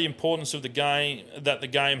 We know the importance of the game that the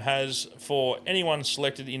game has for anyone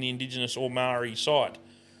selected in the Indigenous or Maori side.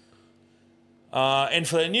 And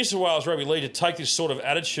for the New South Wales Rugby League to take this sort of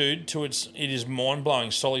attitude to it is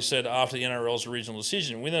mind-blowing, Solly said after the NRL's original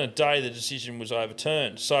decision. Within a day, the decision was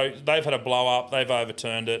overturned. So they've had a blow-up, they've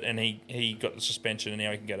overturned it, and he got the suspension, and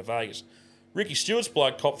now he can go to Vegas. Ricky Stewart's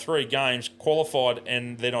bloke copped 3 games, qualified,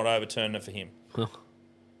 and they're not overturning it for him. Huh.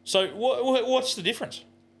 So what's the difference?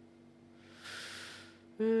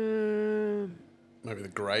 Maybe the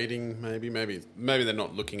grading, maybe they're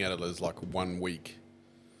not looking at it as like 1 week.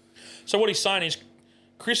 So what he's saying is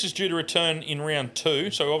Chris is due to return in round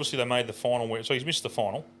 2, so obviously they made the final. So he's missed the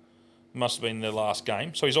final. Must have been their last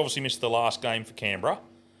game. So he's obviously missed the last game for Canberra.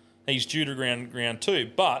 He's due to round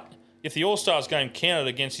 2. But if the All-Stars game counted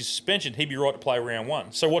against his suspension, he'd be right to play round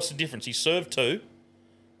 1. So what's the difference? He served 2.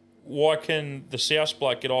 why can the South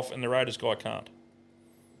bloke get off and the Raiders guy can't?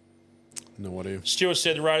 No idea. Stewart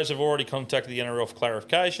said the Raiders have already contacted the NRL for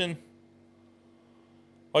clarification.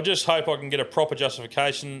 I just hope I can get a proper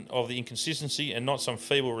justification of the inconsistency and not some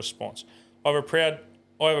feeble response. I have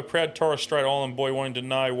a proud Torres Strait Island boy wanting to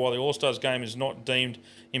know why the All-Stars game is not deemed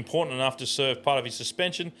important enough to serve part of his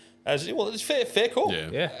suspension. Well, it's fair call.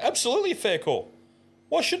 Yeah. Absolutely a fair call.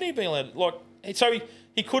 Why shouldn't he be allowed? So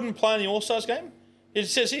he couldn't play in the All-Stars game? It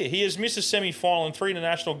says here, he has missed a semi-final and 3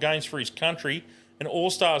 international games for his country, an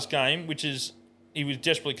All-Stars game, which is he was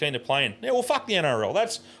desperately keen to play in. Yeah, well, fuck the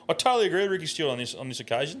NRL. I totally agree with Ricky Stewart on this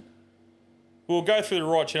occasion. We'll go through the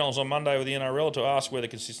right channels on Monday with the NRL to ask where the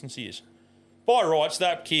consistency is. By rights,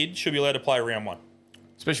 that kid should be allowed to play round 1.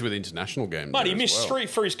 Especially with international games. Mate, he missed 3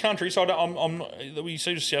 for his country, so we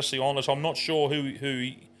see to South honest. I'm not sure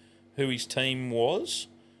who his team was,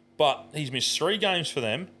 but he's missed 3 games for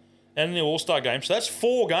them and the All-Star game. So that's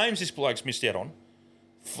 4 games this bloke's missed out on.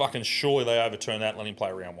 Fucking surely they overturn that and let him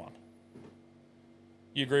play round 1.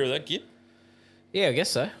 You agree with that, Gib? Yeah, I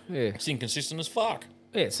guess so. Yeah. It's inconsistent as fuck.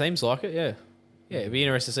 Yeah, it seems like it, yeah. Yeah, it'd be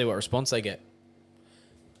interesting to see what response they get.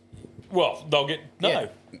 Well, they'll get... No. Yeah.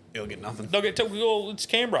 He'll get nothing. They'll get... Well, it's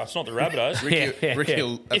Canberra. It's not the Rabbitohs.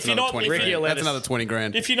 Ricky, that's another 20 grand. That's another 20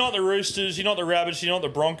 grand. If you're not the Roosters, you're not the Rabbits, you're not the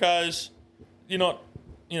Broncos, you're not...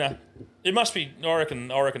 You know, it must be... I reckon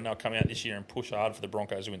they'll come out this year and push hard for the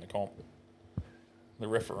Broncos to win the comp. The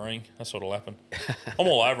refereeing, that's what'll happen. I'm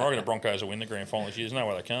all over. I reckon the Broncos will win the grand final this year. There's no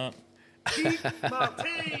way they can't. Keep my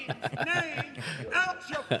team name out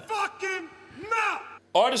your fucking mouth.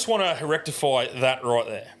 I just want to rectify that right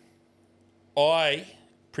there. I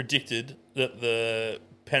predicted that the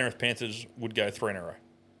Penrith Panthers would go 3 in a row.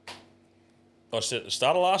 I said at the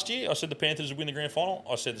start of last year, I said the Panthers would win the grand final.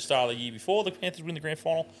 I said the start of the year before, the Panthers would win the grand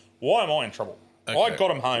final. Why am I in trouble? Okay. I got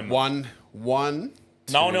them home. One.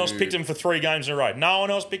 No one else picked him for 3 games in a row. No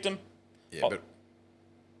one else picked him. Yeah,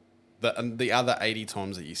 but the other 80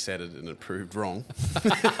 times that you said it and it proved wrong.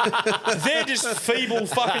 They're just feeble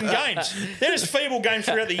fucking games. They're just feeble games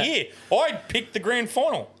throughout the year. I picked the grand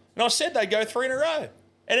final, and I said they'd go 3 in a row.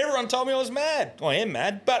 And everyone told me I was mad. I am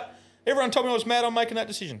mad, but everyone told me I was mad on making that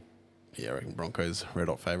decision. Yeah, I reckon Broncos red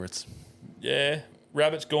hot favourites. Yeah,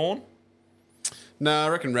 Rabbits gone. No, I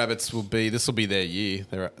reckon Rabbits will be. This will be their year.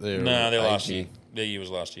 They're last year. Their year was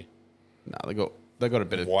last year. No, they got a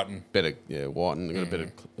better Whiten. Whiten. They got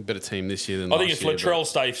a better team this year than I last think if year. Latrell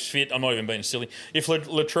stays fit, I'm not even being silly. If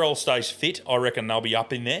Latrell stays fit, I reckon they'll be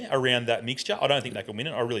up in there around that mixture. I don't think they can win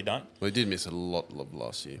it. I really don't. Well, they did miss a lot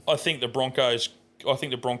last year. I think the Broncos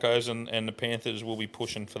and the Panthers will be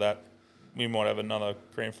pushing for that. We might have another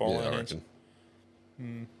grand final. Yeah, I reckon.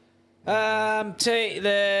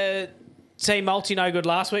 The team multi no good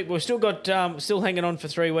last week. We've still got still hanging on for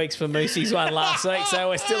 3 weeks for Moosey's one last week, so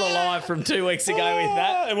we're still alive from 2 weeks ago with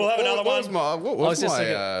that. And we'll have another one. What was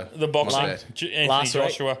the boxer?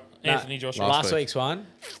 Anthony Joshua. Last week's one.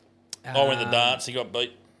 I went the darts. He got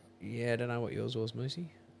beat. Yeah, I don't know what yours was, Moosey.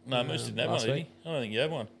 No, Moose didn't have one, did he? I don't think you had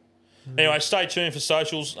one. Anyway, stay tuned for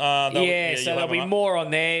socials. So there'll be more on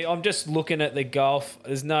there. I'm just looking at the golf.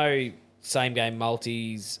 There's no same game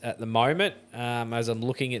multis at the moment as I'm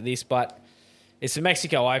looking at this, but it's the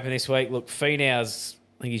Mexico Open this week. Look, Finau's,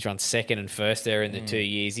 I think he's run 2nd and 1st there in the 2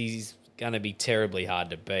 years. He's going to be terribly hard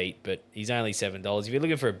to beat, but he's only $7. If you're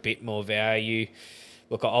looking for a bit more value,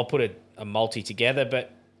 look, I'll put a multi together,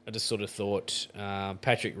 but I just sort of thought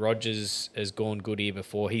Patrick Rogers has gone good here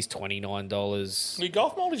before. He's $29. Your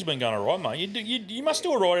golf multi's been going all right, mate. You must do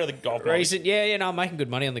all right out of the golf multi. No, I'm making good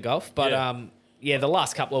money on the golf, but the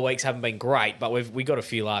last couple of weeks haven't been great, but we got a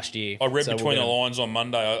few last year. I read between the lines on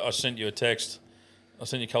Monday. I sent you a text. I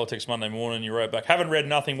sent you a colour text Monday morning and you wrote back, haven't read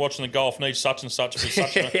nothing, watching the golf, need such and such for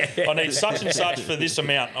such I need such and such for this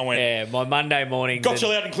amount. I went, yeah, my Monday morning. Got you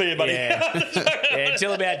loud and clear, buddy.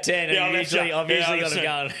 Until about 10. And I've usually got it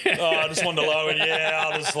going. I just wanted to low and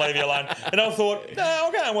I'll just leave you alone. And I thought,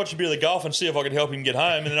 I'll go and watch a bit of the golf and see if I can help him get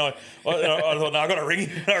home. And then I thought, I've got to ring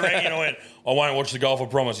him. I rang him and I went, I won't watch the golf, I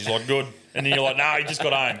promise. He's like, good. And then you're like, no, he just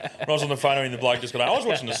got home. When I was on the phone and the bloke just got home. I was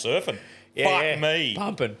watching the surfing. Fuck me.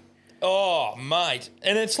 Pumping. Oh, mate.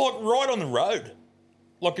 And it's like right on the road.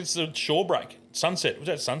 Like it's the shore break. Sunset. Was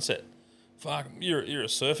that sunset? Fuck, you're a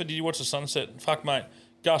surfer. Did you watch the sunset? Fuck, mate.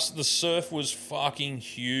 Gus, the surf was fucking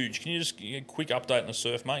huge. Can you just give a quick update on the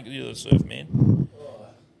surf, mate? You're the surf man.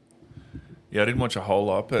 Yeah, I didn't watch a whole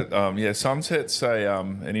lot, but sunset's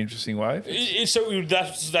an interesting wave. So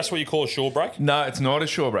that's what you call a shore break? No, it's not a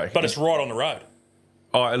shore break. But it's right on the road.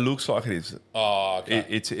 Oh, it looks like it is. Oh, okay.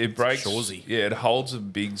 It breaks. Shoresy. Yeah, it holds a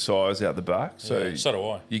big size out the back. So so do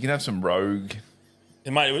I. You can have some rogue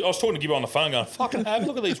And mate, I was talking to Gibbo on the phone going, fucking have a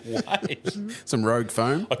look at these waves. Some rogue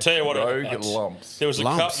foam. I tell you what, Rogue lumps. There was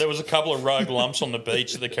a couple of rogue lumps on the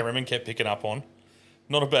beach that the cameraman kept picking up on.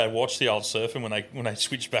 Not a bad watch, the old surfing when they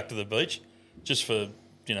switch back to the beach, just for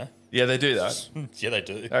Yeah, they do that. Yeah, they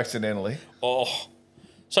do. Accidentally. Oh,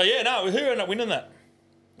 so yeah, no, who ended up winning that?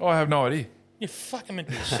 Oh, I have no idea. You fucking meant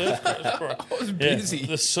to be surf. I was busy.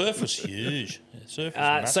 The surf was huge. Yeah, surf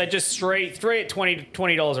was So massive. just three at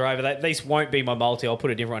 $20 or over. These won't be my multi. I'll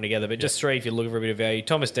put a different one together, but just three if you're looking for a bit of value.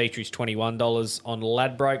 Thomas Dietrich's $21 on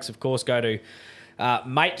Ladbrokes. Of course, go to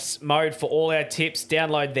Mates Mode for all our tips.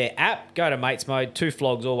 Download their app. Go to Mates Mode. 2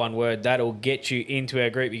 flogs, all one word. That'll get you into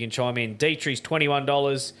our group. You can chime in. Dietrich's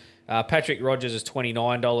 $21. Patrick Rogers is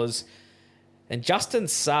 $29. And Justin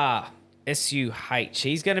Saar, SUH,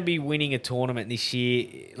 he's going to be winning a tournament this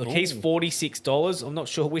year. Look, he's $46. I'm not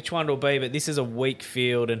sure which one it'll be, but this is a weak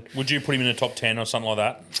field. And would you put him in the top 10 or something like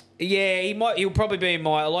that? Yeah, he might. He'll probably be in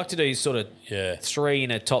my. I like to do sort of 3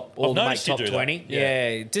 in a top, or make top 20. Yeah,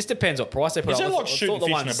 it just depends what price they put. Is up. that like shooting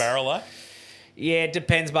fish in a barrel, though? Yeah, it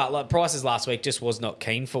depends. But like prices last week just was not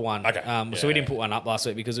keen for one. Okay. So we didn't put one up last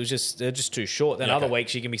week because they're just too short. Then other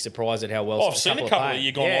weeks you can be surprised at how well. I've seen a couple that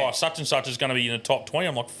you're going, such and such is going to be in the top 20.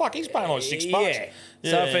 I'm like, fuck, he's paying like $6.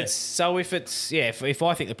 Yeah. So if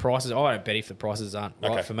I think the prices, I don't bet if the prices aren't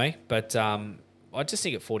right for me. But I just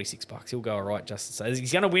think at $46 he'll go all right. Justin, so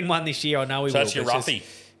he's going to win one this year. I know he will. So that's your roughie.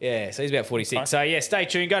 Yeah, so he's about 46. Okay. So yeah, stay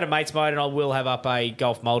tuned. Go to Mates Mode, and I will have up a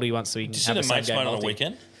golf multi once we can have a Mates Mode on the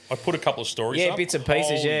weekend. I put a couple of stories up. Yeah, bits and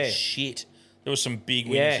pieces, Holy shit. There was some big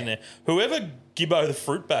winners in there. Whoever Gibbo the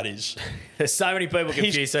fruit bat is. There's so many people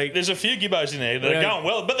confused. So there's a few Gibbos in there that are going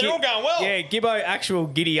well, but they're all going well. Yeah, Gibbo actual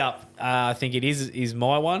giddy up. I think it is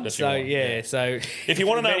my one. That's so your one, so if you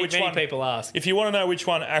want to know many, which many one, people ask. If you want to know which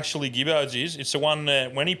one actually Gibbo's is, it's the one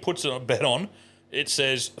that when he puts a bet on, it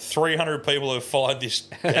says 300 people have followed this.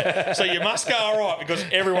 So you must go all right because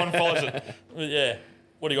everyone follows it. Yeah.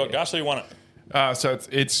 What do you got, Gus? Who won it? So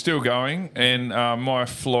it's still going, and my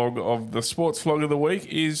flog of the sports flog of the week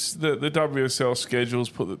is that the WSL schedules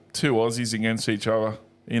put the 2 Aussies against each other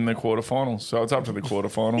in the quarterfinals. So it's up to the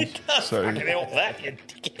quarterfinals. You can't fucking help that, you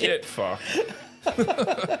dickhead. Get fucked.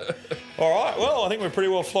 All right, well, I think we're pretty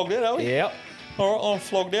well flogged out, are we? Yep. All right, I'm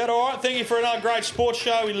flogged out. All right, thank you for another great sports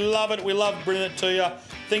show. We love it. We love bringing it to you.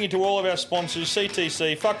 Thank you to all of our sponsors,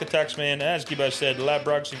 CTC, Fuck the Taxman, as Gibbo said,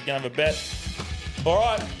 Ladbrokes, if you're going to have a bet. All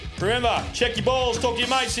right. Remember, check your balls, talk to your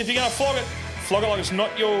mates. If you're going to flog it like it's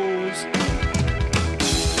not yours.